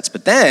any sense.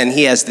 But then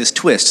he has this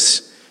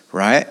twist,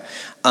 right?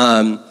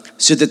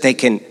 So that they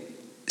can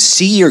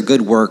see your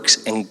good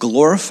works and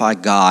glorify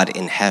God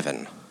in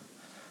heaven.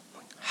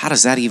 How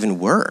does that even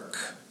work?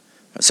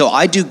 So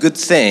I do good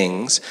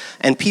things,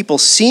 and people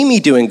see me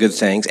doing good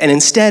things, and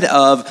instead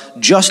of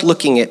just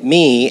looking at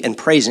me and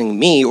praising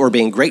me or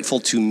being grateful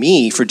to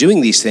me for doing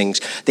these things,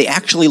 they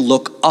actually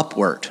look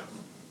upward.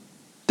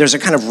 There's a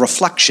kind of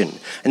reflection.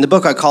 In the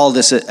book, I call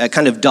this a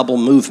kind of double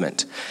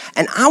movement.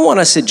 And I want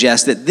to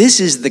suggest that this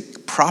is the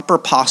proper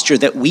posture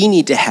that we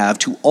need to have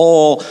to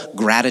all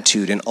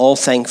gratitude and all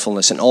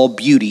thankfulness and all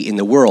beauty in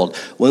the world.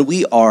 When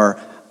we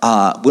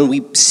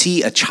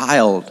see a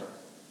child,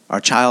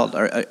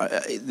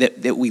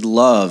 that we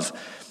love,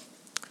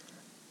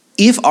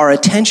 if our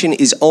attention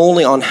is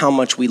only on how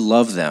much we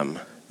love them,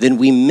 then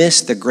we miss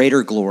the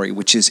greater glory,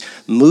 which is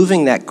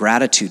moving that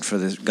gratitude for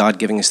God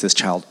giving us this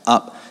child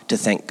up to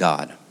thank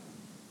God.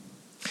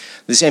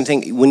 The same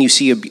thing when you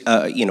see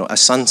a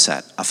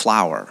sunset, a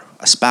flower,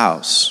 a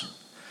spouse,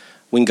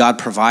 when God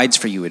provides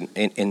for you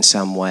in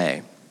some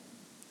way.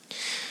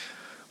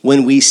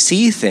 When we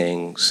see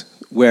things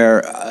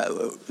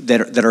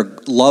that are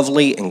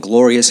lovely and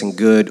glorious and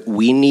good,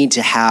 we need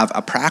to have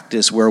a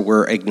practice where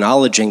we're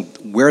acknowledging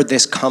where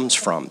this comes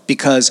from,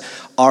 because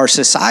our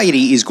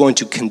society is going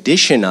to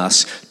condition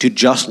us to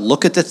just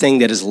look at the thing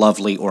that is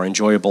lovely or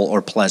enjoyable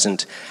or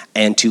pleasant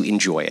and to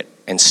enjoy it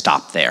and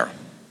stop there.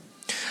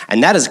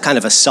 And that is kind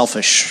of a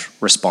selfish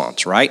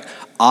response, right?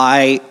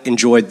 I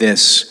enjoyed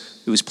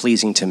this, it was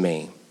pleasing to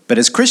me. But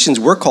as Christians,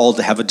 we're called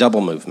to have a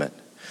double movement,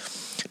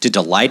 to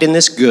delight in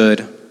this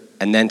good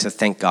and then to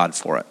thank God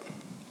for it.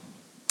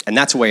 And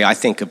that's the way I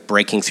think of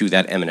breaking through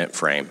that imminent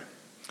frame.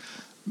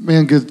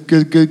 Man,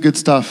 good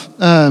stuff.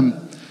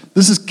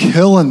 This is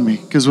killing me,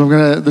 because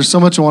there's so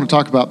much I want to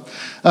talk about.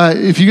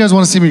 If you guys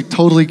want to see me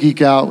totally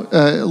geek out,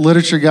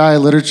 literature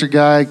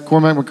guy,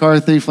 Cormac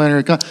McCarthy,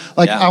 Flannery,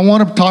 I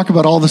want to talk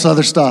about all this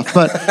other stuff,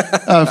 but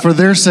for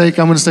their sake,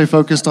 I'm going to stay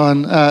focused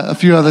on a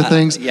few other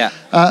things.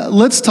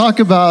 Let's talk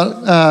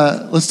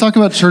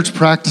about church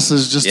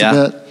practices just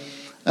a bit.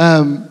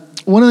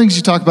 One of the things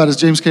you talk about is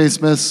James K.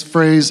 Smith's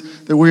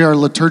phrase that we are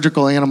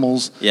liturgical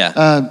animals.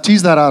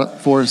 Tease that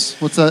out for us.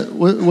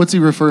 What's he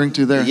referring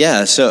to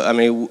there?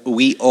 So,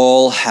 we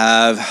all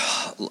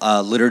have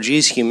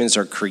liturgies. Humans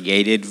are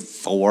created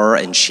for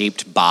and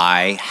shaped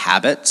by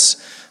habits.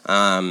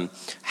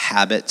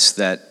 Habits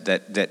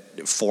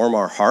that form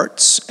our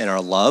hearts and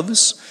our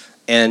loves.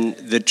 And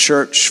the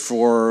church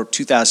for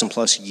 2,000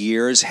 plus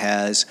years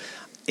has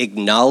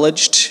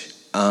acknowledged,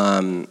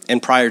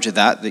 and prior to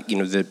that,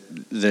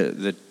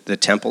 the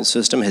temple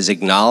system has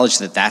acknowledged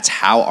that that's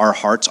how our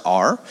hearts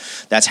are.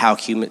 That's how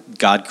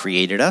God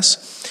created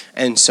us.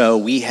 And so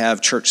we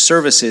have church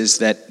services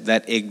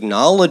that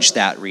acknowledge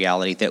that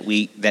reality,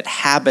 that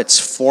habits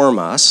form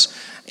us,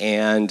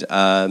 and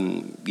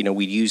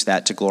we use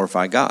that to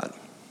glorify God.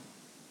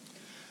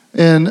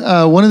 And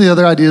one of the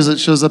other ideas that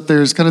shows up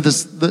there is kind of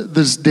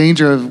this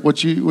danger of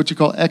what you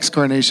call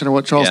excarnation, or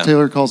what Charles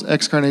Taylor calls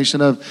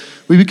excarnation, of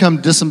we become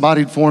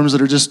disembodied forms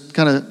that are just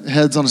kind of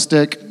heads on a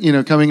stick,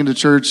 coming into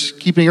church,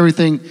 keeping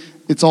everything,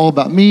 it's all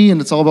about me and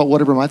it's all about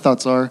whatever my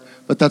thoughts are,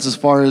 but that's as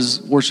far as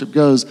worship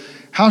goes.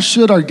 How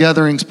should our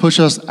gatherings push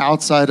us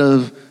outside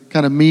of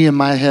kind of me and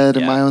my head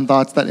and my own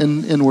thoughts, that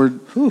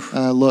inward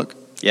look?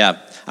 I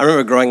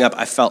remember growing up,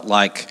 I felt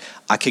like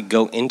I could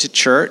go into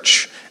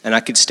church and I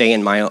could stay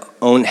in my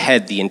own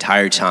head the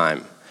entire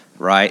time,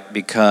 right?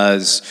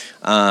 Because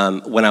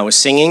when I was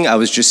singing, I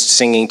was just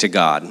singing to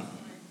God,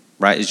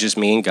 right? It's just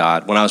me and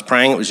God. When I was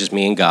praying, it was just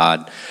me and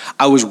God.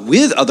 I was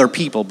with other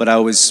people, but I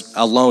was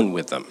alone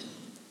with them.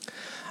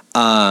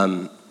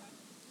 When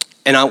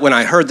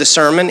I heard the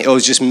sermon, it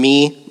was just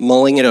me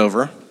mulling it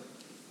over.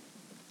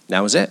 That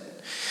was it.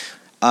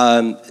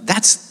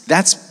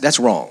 That's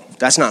wrong.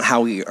 That's not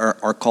how we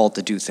are called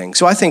to do things.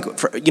 So I think,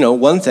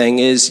 one thing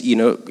is,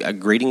 a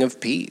greeting of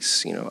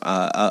peace,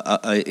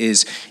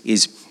 is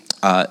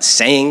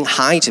saying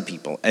hi to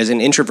people. As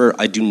an introvert,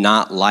 I don't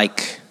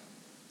like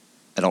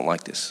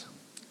this.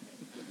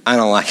 I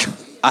don't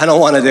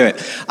want to do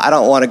it. I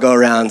don't want to go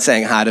around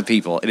saying hi to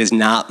people. It is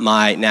not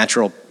my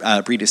natural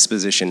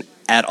predisposition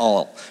at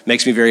all. It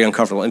makes me very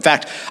uncomfortable. In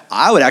fact,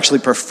 I would actually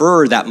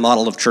prefer that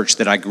model of church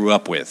that I grew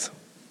up with.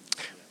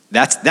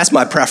 That's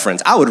my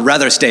preference. I would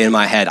rather stay in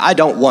my head. I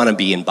don't want to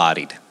be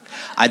embodied.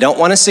 I don't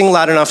want to sing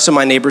loud enough so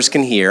my neighbors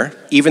can hear,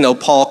 even though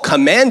Paul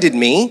commanded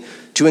me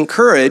to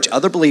encourage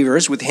other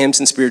believers with hymns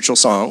and spiritual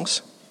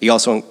songs. He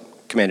also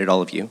commanded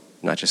all of you,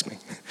 not just me,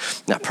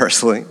 not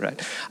personally,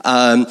 right?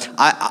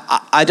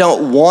 I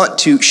don't want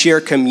to share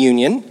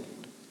communion,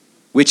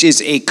 which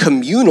is a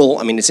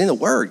communal, it's in the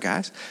word,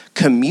 guys,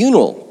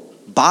 communal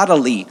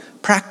bodily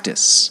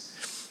practice.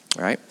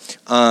 Right?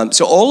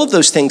 So all of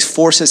those things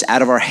force us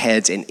out of our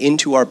heads and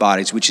into our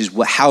bodies, which is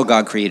how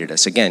God created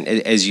us. Again,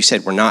 as you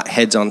said, we're not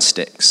heads on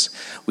sticks.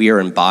 We are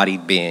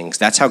embodied beings.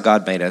 That's how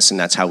God made us, and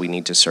that's how we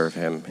need to serve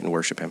him and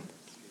worship him.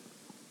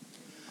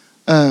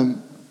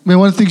 One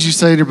of the things you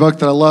say in your book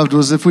that I loved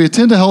was, if we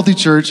attend a healthy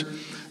church,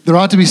 there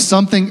ought to be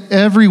something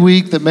every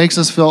week that makes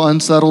us feel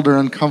unsettled or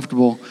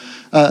uncomfortable.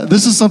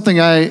 This is something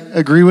I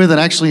agree with and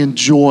actually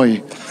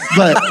enjoy.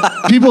 But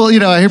people,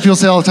 I hear people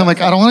say all the time, I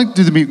don't want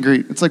to do the meet and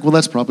greet. It's like, well,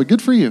 that's probably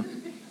good for you.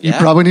 You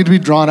probably need to be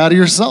drawn out of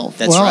yourself.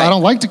 That's right. I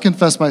don't like to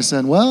confess my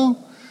sin.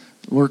 Well,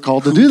 we're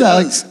called to do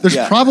that. There's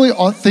probably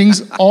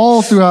things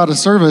all throughout a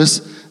service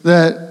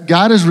that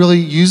God is really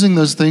using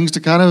those things to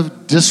kind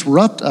of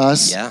disrupt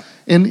us. Yeah.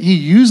 And he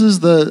uses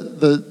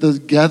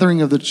the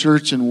gathering of the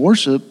church and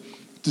worship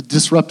to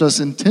disrupt us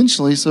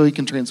intentionally so he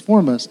can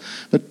transform us.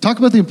 But talk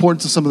about the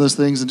importance of some of those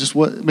things and just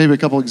maybe a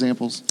couple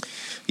examples.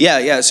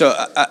 Yeah. So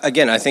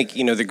again, I think,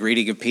 the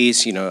greeting of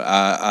peace,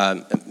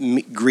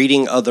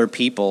 greeting other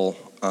people,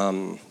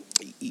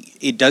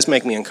 it does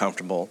make me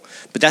uncomfortable,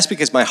 but that's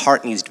because my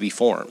heart needs to be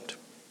formed.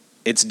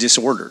 It's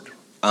disordered.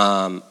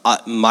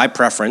 My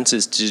preference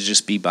is to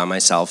just be by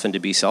myself and to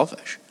be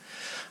selfish,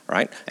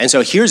 right? And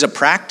so here's a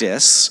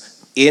practice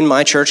in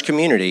my church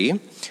community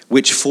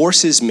which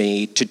forces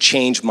me to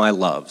change my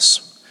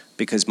loves,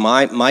 because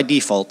my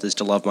default is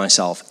to love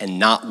myself and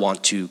not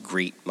want to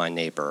greet my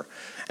neighbor.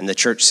 And the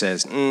church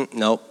says,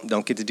 nope,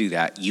 don't get to do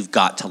that. You've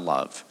got to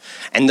love.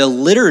 And the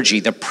liturgy,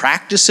 the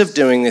practice of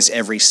doing this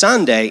every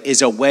Sunday,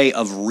 is a way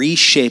of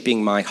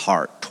reshaping my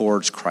heart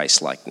towards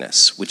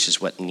Christ-likeness, which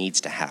is what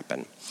needs to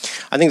happen.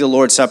 I think the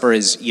Lord's Supper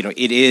is,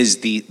 it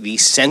is the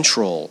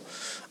central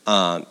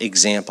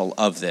example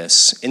of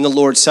this. In the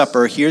Lord's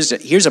Supper, here's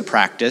a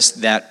practice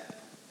that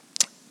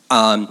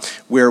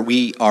where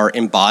we are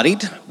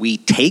embodied, we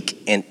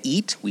take and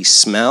eat, we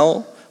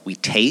smell, we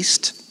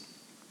taste.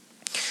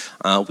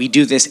 We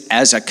do this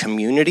as a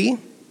community,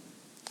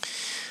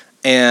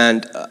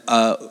 and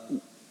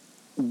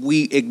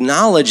we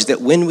acknowledge that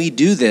when we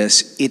do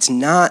this, it's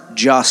not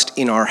just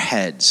in our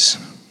heads,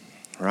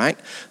 right?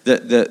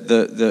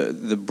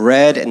 The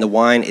bread and the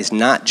wine is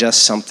not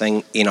just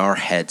something in our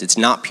heads. It's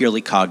not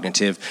purely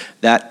cognitive.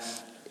 That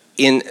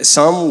in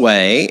some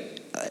way,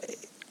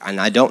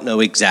 and I don't know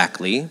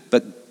exactly,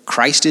 but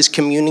Christ is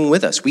communing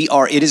with us.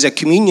 It is a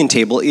communion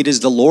table, it is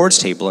the Lord's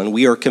table, and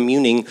we are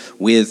communing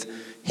with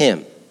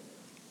him.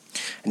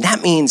 And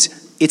that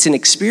means it's an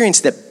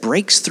experience that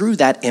breaks through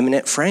that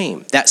immanent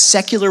frame, that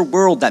secular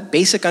world, that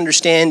basic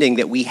understanding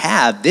that we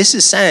have. This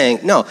is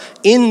saying, no,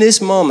 in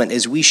this moment,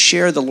 as we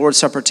share the Lord's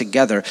Supper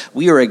together,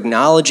 we are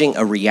acknowledging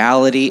a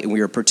reality and we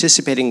are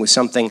participating with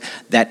something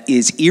that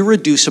is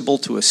irreducible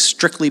to a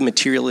strictly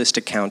materialist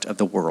account of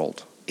the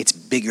world. It's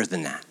bigger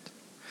than that.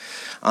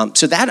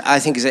 So that, I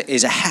think,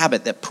 is a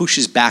habit that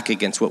pushes back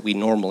against what we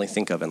normally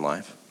think of in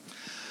life.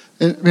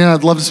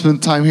 I'd love to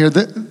spend time here.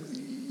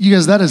 You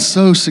guys, that is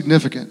so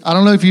significant. I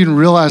don't know if you even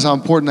realize how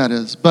important that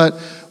is, but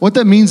what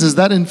that means is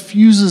that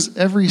infuses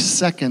every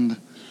second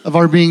of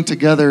our being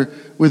together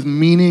with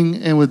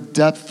meaning and with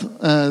depth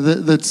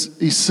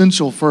that's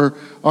essential for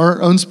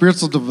our own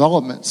spiritual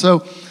development.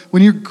 So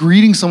when you're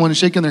greeting someone and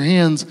shaking their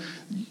hands,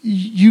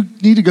 you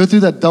need to go through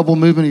that double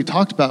movement he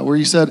talked about, where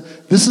you said,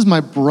 this is my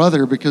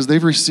brother because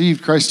they've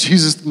received Christ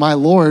Jesus, my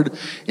Lord,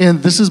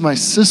 and this is my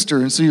sister.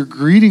 And so you're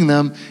greeting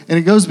them, and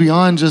it goes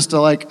beyond just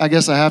to I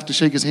guess I have to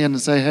shake his hand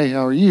and say, hey,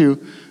 how are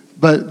you?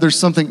 But there's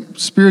something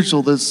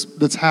spiritual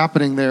that's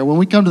happening there. When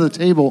we come to the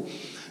table,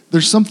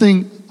 there's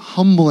something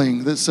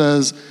humbling that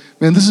says,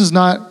 man, this is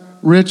not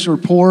rich or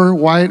poor,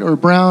 white or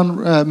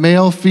brown,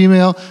 male,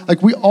 female.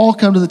 We all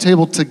come to the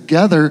table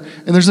together,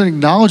 and there's an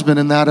acknowledgement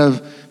in that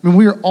of,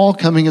 we are all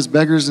coming as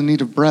beggars in need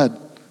of bread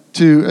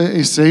to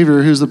a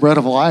Savior who's the bread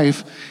of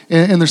life.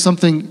 And there's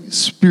something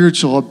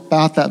spiritual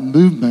about that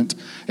movement.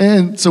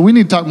 And so we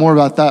need to talk more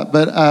about that.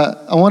 But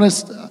I want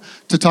us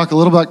to talk a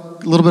little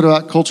bit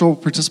about cultural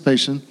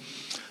participation.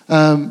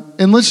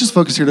 And let's just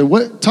focus here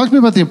today. Talk to me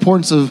about the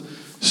importance of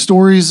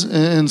stories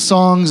and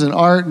songs and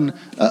art and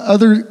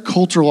other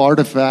cultural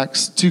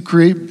artifacts to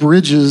create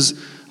bridges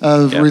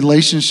of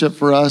relationship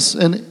for us,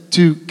 and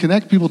to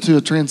connect people to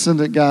a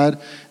transcendent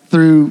God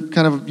through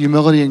kind of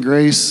humility and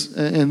grace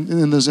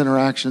in those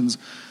interactions.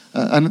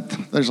 And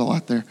there's a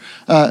lot there.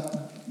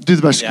 Do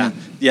the best you can.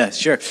 Yeah,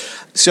 sure.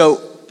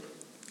 So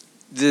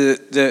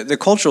the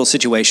cultural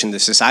situation, the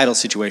societal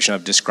situation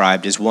I've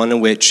described is one in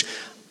which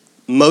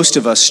most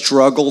of us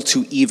struggle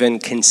to even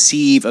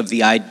conceive of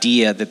the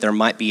idea that there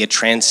might be a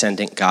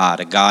transcendent God,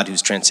 a God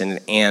who's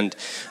transcendent and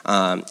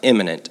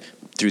immanent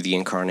through the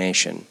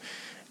incarnation.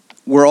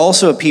 We're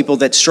also a people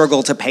that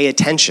struggle to pay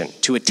attention,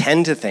 to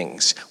attend to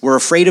things. We're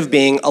afraid of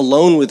being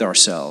alone with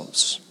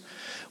ourselves.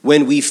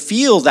 When we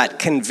feel that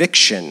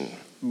conviction,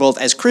 both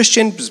as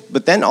Christians,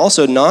 but then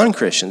also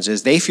non-Christians,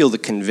 as they feel the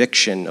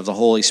conviction of the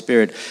Holy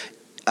Spirit,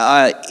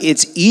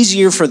 it's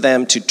easier for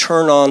them to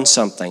turn on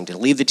something, to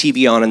leave the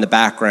TV on in the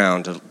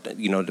background,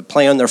 to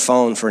play on their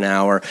phone for an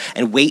hour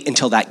and wait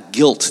until that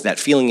guilt, that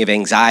feeling of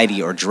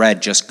anxiety or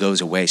dread just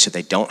goes away so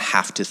they don't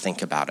have to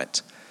think about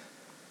it.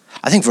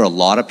 I think for a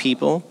lot of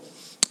people,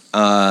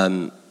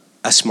 a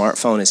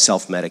smartphone is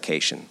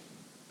self-medication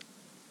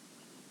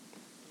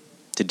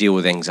to deal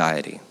with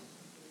anxiety.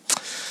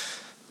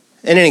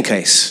 In any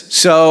case,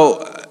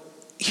 so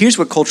here's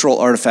what cultural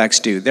artifacts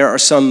do. There are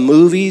some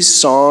movies,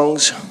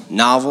 songs,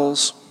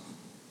 novels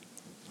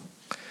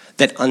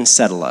that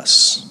unsettle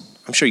us.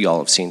 I'm sure you all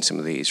have seen some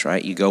of these,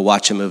 right? You go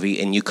watch a movie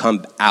and you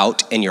come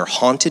out and you're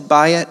haunted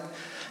by it.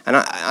 And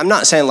I'm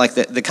not saying like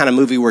the kind of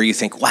movie where you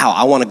think, wow,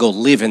 I want to go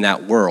live in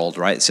that world,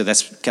 right? So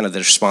that's kind of the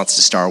response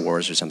to Star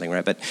Wars or something,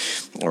 right?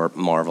 Or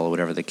Marvel or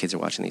whatever the kids are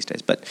watching these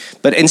days. But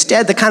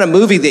instead, the kind of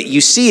movie that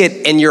you see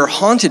it and you're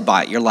haunted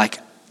by it, you're like,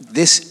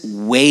 this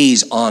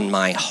weighs on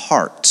my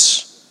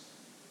heart.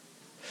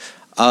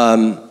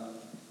 That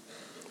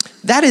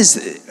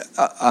is,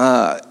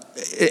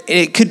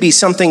 it could be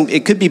something,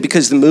 it could be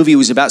because the movie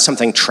was about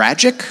something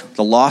tragic,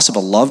 the loss of a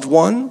loved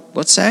one,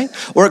 let's say,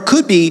 or it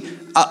could be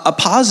a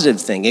positive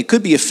thing. It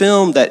could be a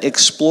film that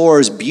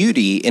explores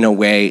beauty in a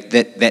way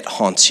that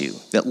haunts you,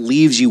 that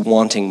leaves you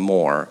wanting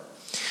more.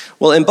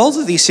 Well, in both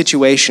of these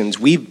situations,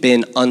 we've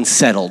been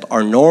unsettled.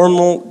 Our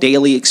normal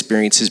daily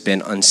experience has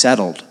been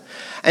unsettled.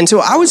 And so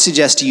I would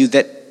suggest to you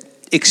that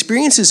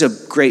experiences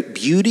of great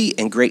beauty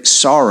and great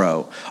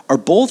sorrow are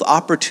both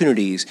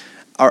opportunities,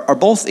 are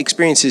both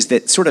experiences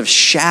that sort of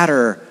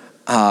shatter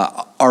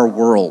our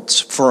worlds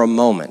for a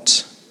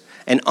moment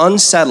and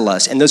unsettle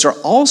us. And those are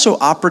also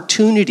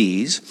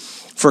opportunities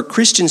for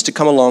Christians to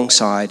come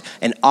alongside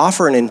and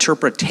offer an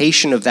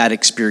interpretation of that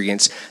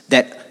experience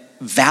that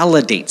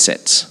validates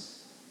it,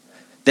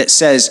 that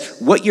says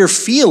what you're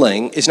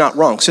feeling is not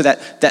wrong. So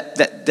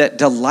that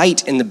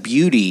delight in the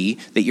beauty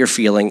that you're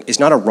feeling is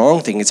not a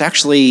wrong thing. It's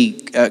actually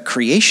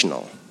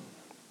creational.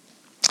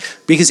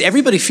 Because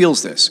everybody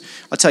feels this.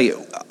 I'll tell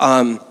you,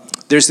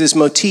 there's this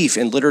motif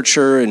in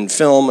literature and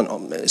film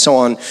and so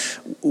on.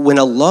 When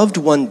a loved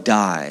one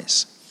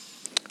dies,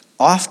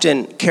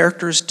 often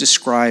characters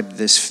describe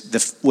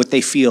this, what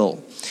they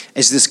feel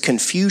as this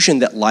confusion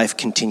that life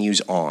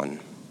continues on.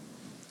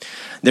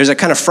 There's a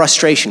kind of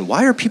frustration.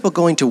 Why are people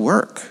going to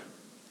work?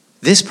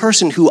 This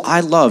person who I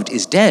loved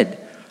is dead.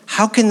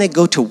 How can they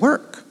go to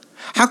work?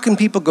 How can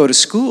people go to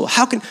school?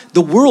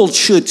 The world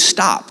should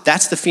stop.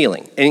 That's the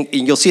feeling. And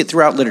you'll see it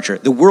throughout literature.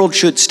 The world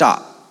should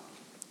stop.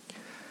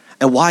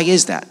 And why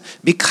is that?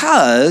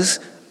 Because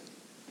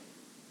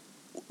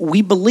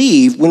we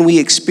believe when we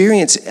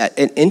experience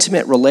an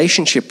intimate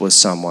relationship with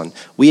someone,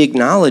 we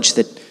acknowledge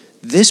that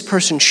this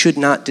person should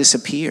not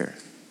disappear,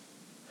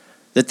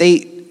 that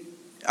they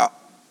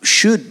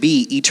should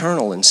be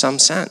eternal in some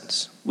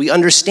sense. We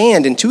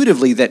understand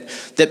intuitively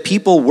that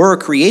people were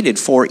created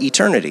for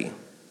eternity.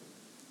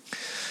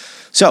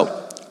 So,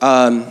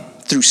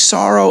 through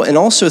sorrow and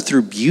also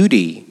through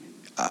beauty,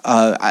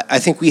 I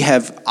think we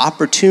have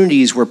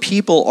opportunities where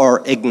people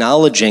are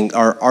acknowledging,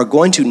 are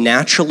going to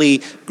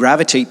naturally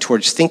gravitate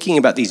towards thinking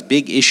about these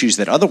big issues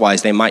that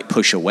otherwise they might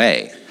push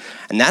away.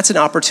 And that's an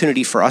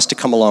opportunity for us to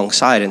come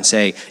alongside and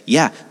say,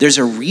 yeah, there's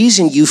a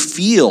reason you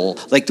feel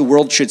like the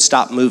world should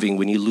stop moving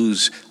when you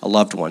lose a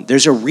loved one.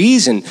 There's a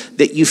reason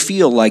that you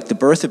feel like the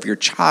birth of your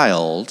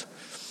child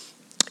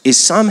is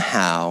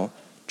somehow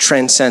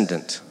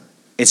transcendent.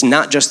 It's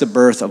not just the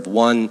birth of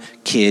one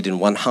kid in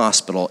one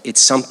hospital.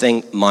 It's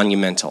something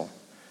monumental.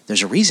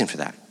 There's a reason for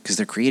that, because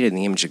they're created in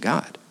the image of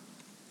God.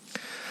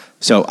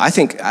 So I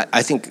think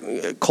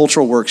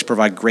cultural works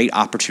provide great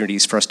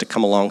opportunities for us to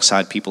come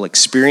alongside people,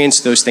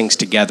 experience those things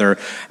together,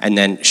 and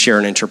then share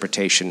an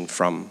interpretation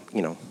from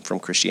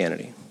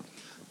Christianity.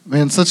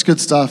 Man, such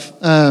good stuff.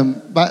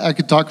 I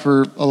could talk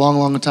for a long,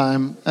 long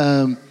time.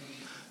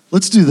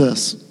 Let's do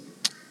this.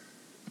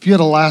 If you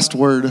had a last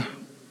word,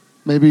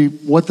 maybe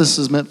what this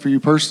has meant for you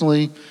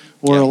personally,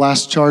 or a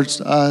last charge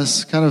to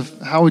us, kind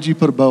of how would you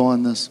put a bow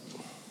on this?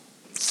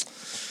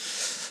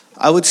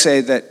 I would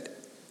say that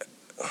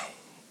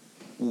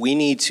we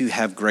need to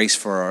have grace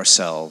for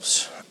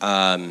ourselves.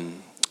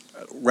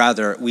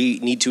 Rather, we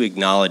need to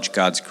acknowledge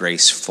God's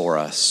grace for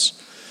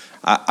us.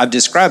 I've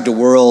described a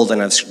world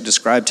and I've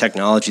described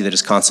technology that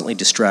is constantly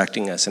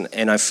distracting us.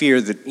 And I fear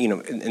that,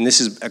 and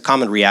this is a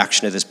common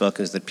reaction to this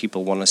book, is that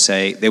people want to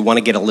say, they want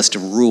to get a list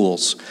of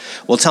rules.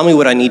 Well, tell me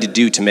what I need to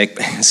do to make,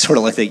 sort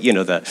of like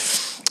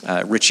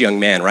the rich young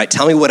man, right?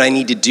 Tell me what I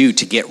need to do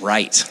to get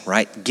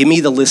right? Give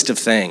me the list of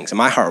things. And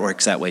my heart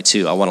works that way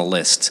too. I want a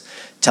list.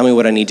 Tell me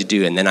what I need to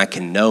do, and then I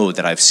can know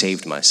that I've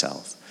saved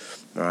myself,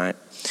 all right?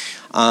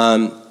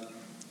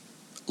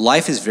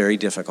 Life is very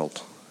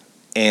difficult.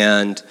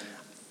 And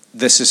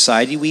the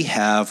society we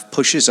have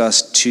pushes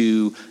us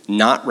to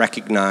not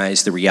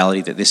recognize the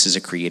reality that this is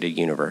a created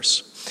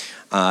universe.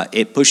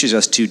 It pushes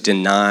us to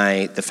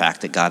deny the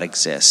fact that God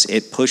exists.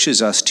 It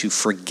pushes us to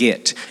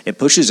forget. It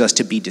pushes us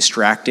to be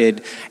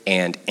distracted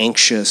and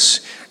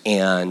anxious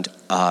and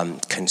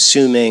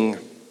consuming.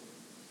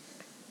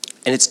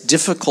 And it's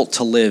difficult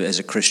to live as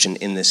a Christian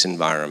in this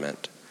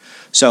environment.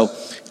 So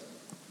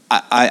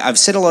I've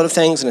said a lot of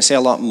things, and I say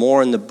a lot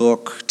more in the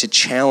book to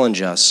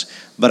challenge us,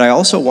 but I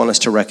also want us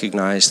to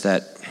recognize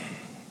that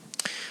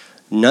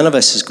none of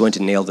us is going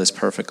to nail this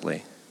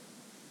perfectly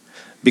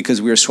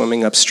because we are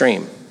swimming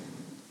upstream.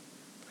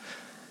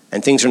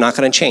 And things are not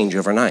going to change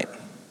overnight.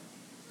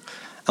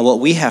 And what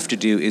we have to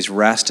do is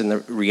rest in the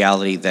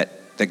reality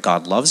that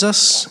God loves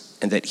us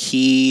and that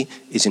He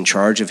is in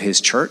charge of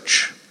His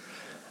church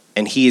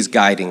and He is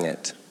guiding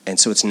it. And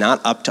so it's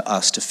not up to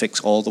us to fix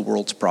all the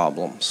world's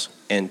problems.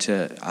 And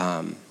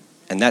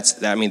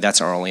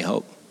that's our only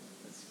hope.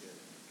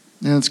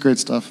 Yeah, that's great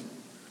stuff.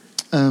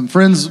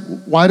 Friends,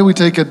 why do we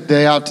take a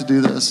day out to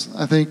do this?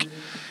 I think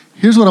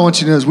here's what I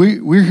want you to know is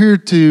we're here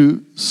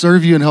to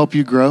serve you and help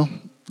you grow.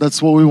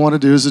 That's what we want to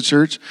do as a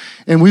church.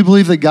 And we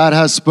believe that God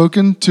has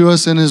spoken to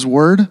us in His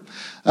Word.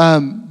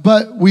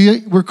 But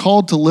we're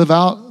called to live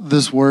out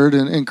this Word.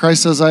 And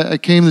Christ says, I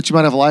came that you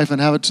might have life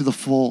and have it to the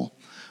full.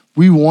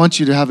 We want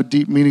you to have a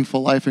deep,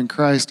 meaningful life in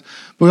Christ.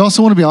 But we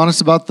also want to be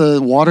honest about the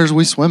waters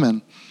we swim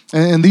in.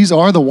 And these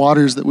are the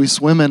waters that we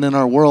swim in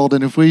our world.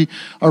 And if we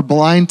are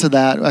blind to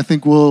that, I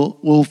think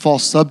we'll fall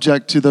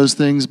subject to those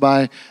things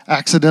by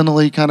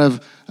accidentally kind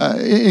of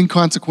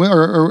inconsequent,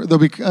 or there'll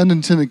be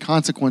unintended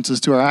consequences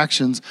to our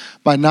actions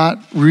by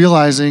not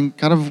realizing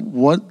kind of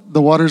what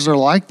the waters are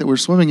like that we're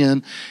swimming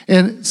in.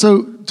 And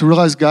so to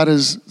realize God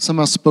has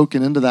somehow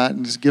spoken into that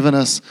and has given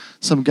us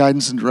some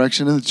guidance and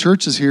direction. And the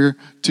church is here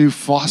to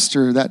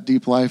foster that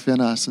deep life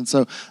in us. And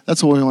so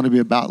that's what we want to be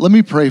about. Let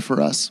me pray for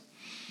us.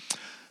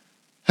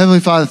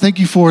 Heavenly Father, thank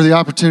you for the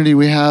opportunity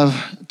we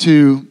have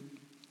to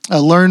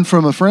learn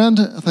from a friend.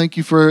 Thank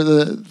you for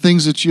the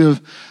things that you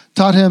have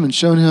taught him and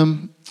shown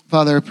him.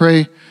 Father, I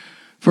pray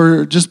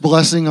for just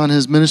blessing on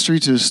his ministry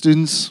to his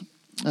students.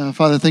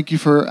 Father, thank you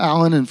for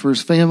Alan and for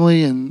his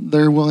family and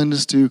their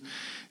willingness to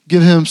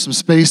give him some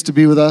space to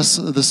be with us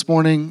this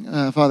morning.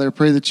 Father, I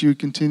pray that you would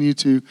continue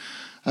to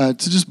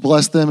just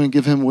bless them and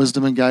give him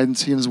wisdom and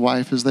guidance, he and his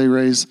wife, as they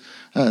raise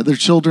their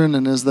children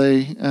and as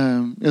they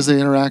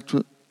interact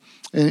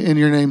in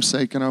your name's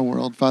sake in our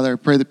world. Father, I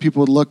pray that people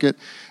would look at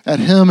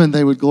him and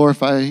they would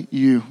glorify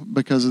you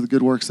because of the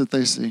good works that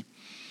they see.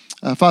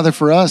 Father,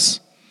 for us,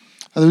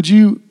 Father, would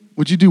you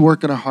do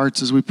work in our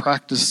hearts as we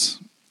practice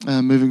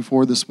moving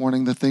forward this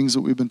morning, the things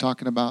that we've been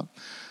talking about.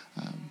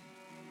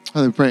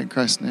 Father, we pray in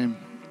Christ's name.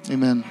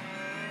 Amen.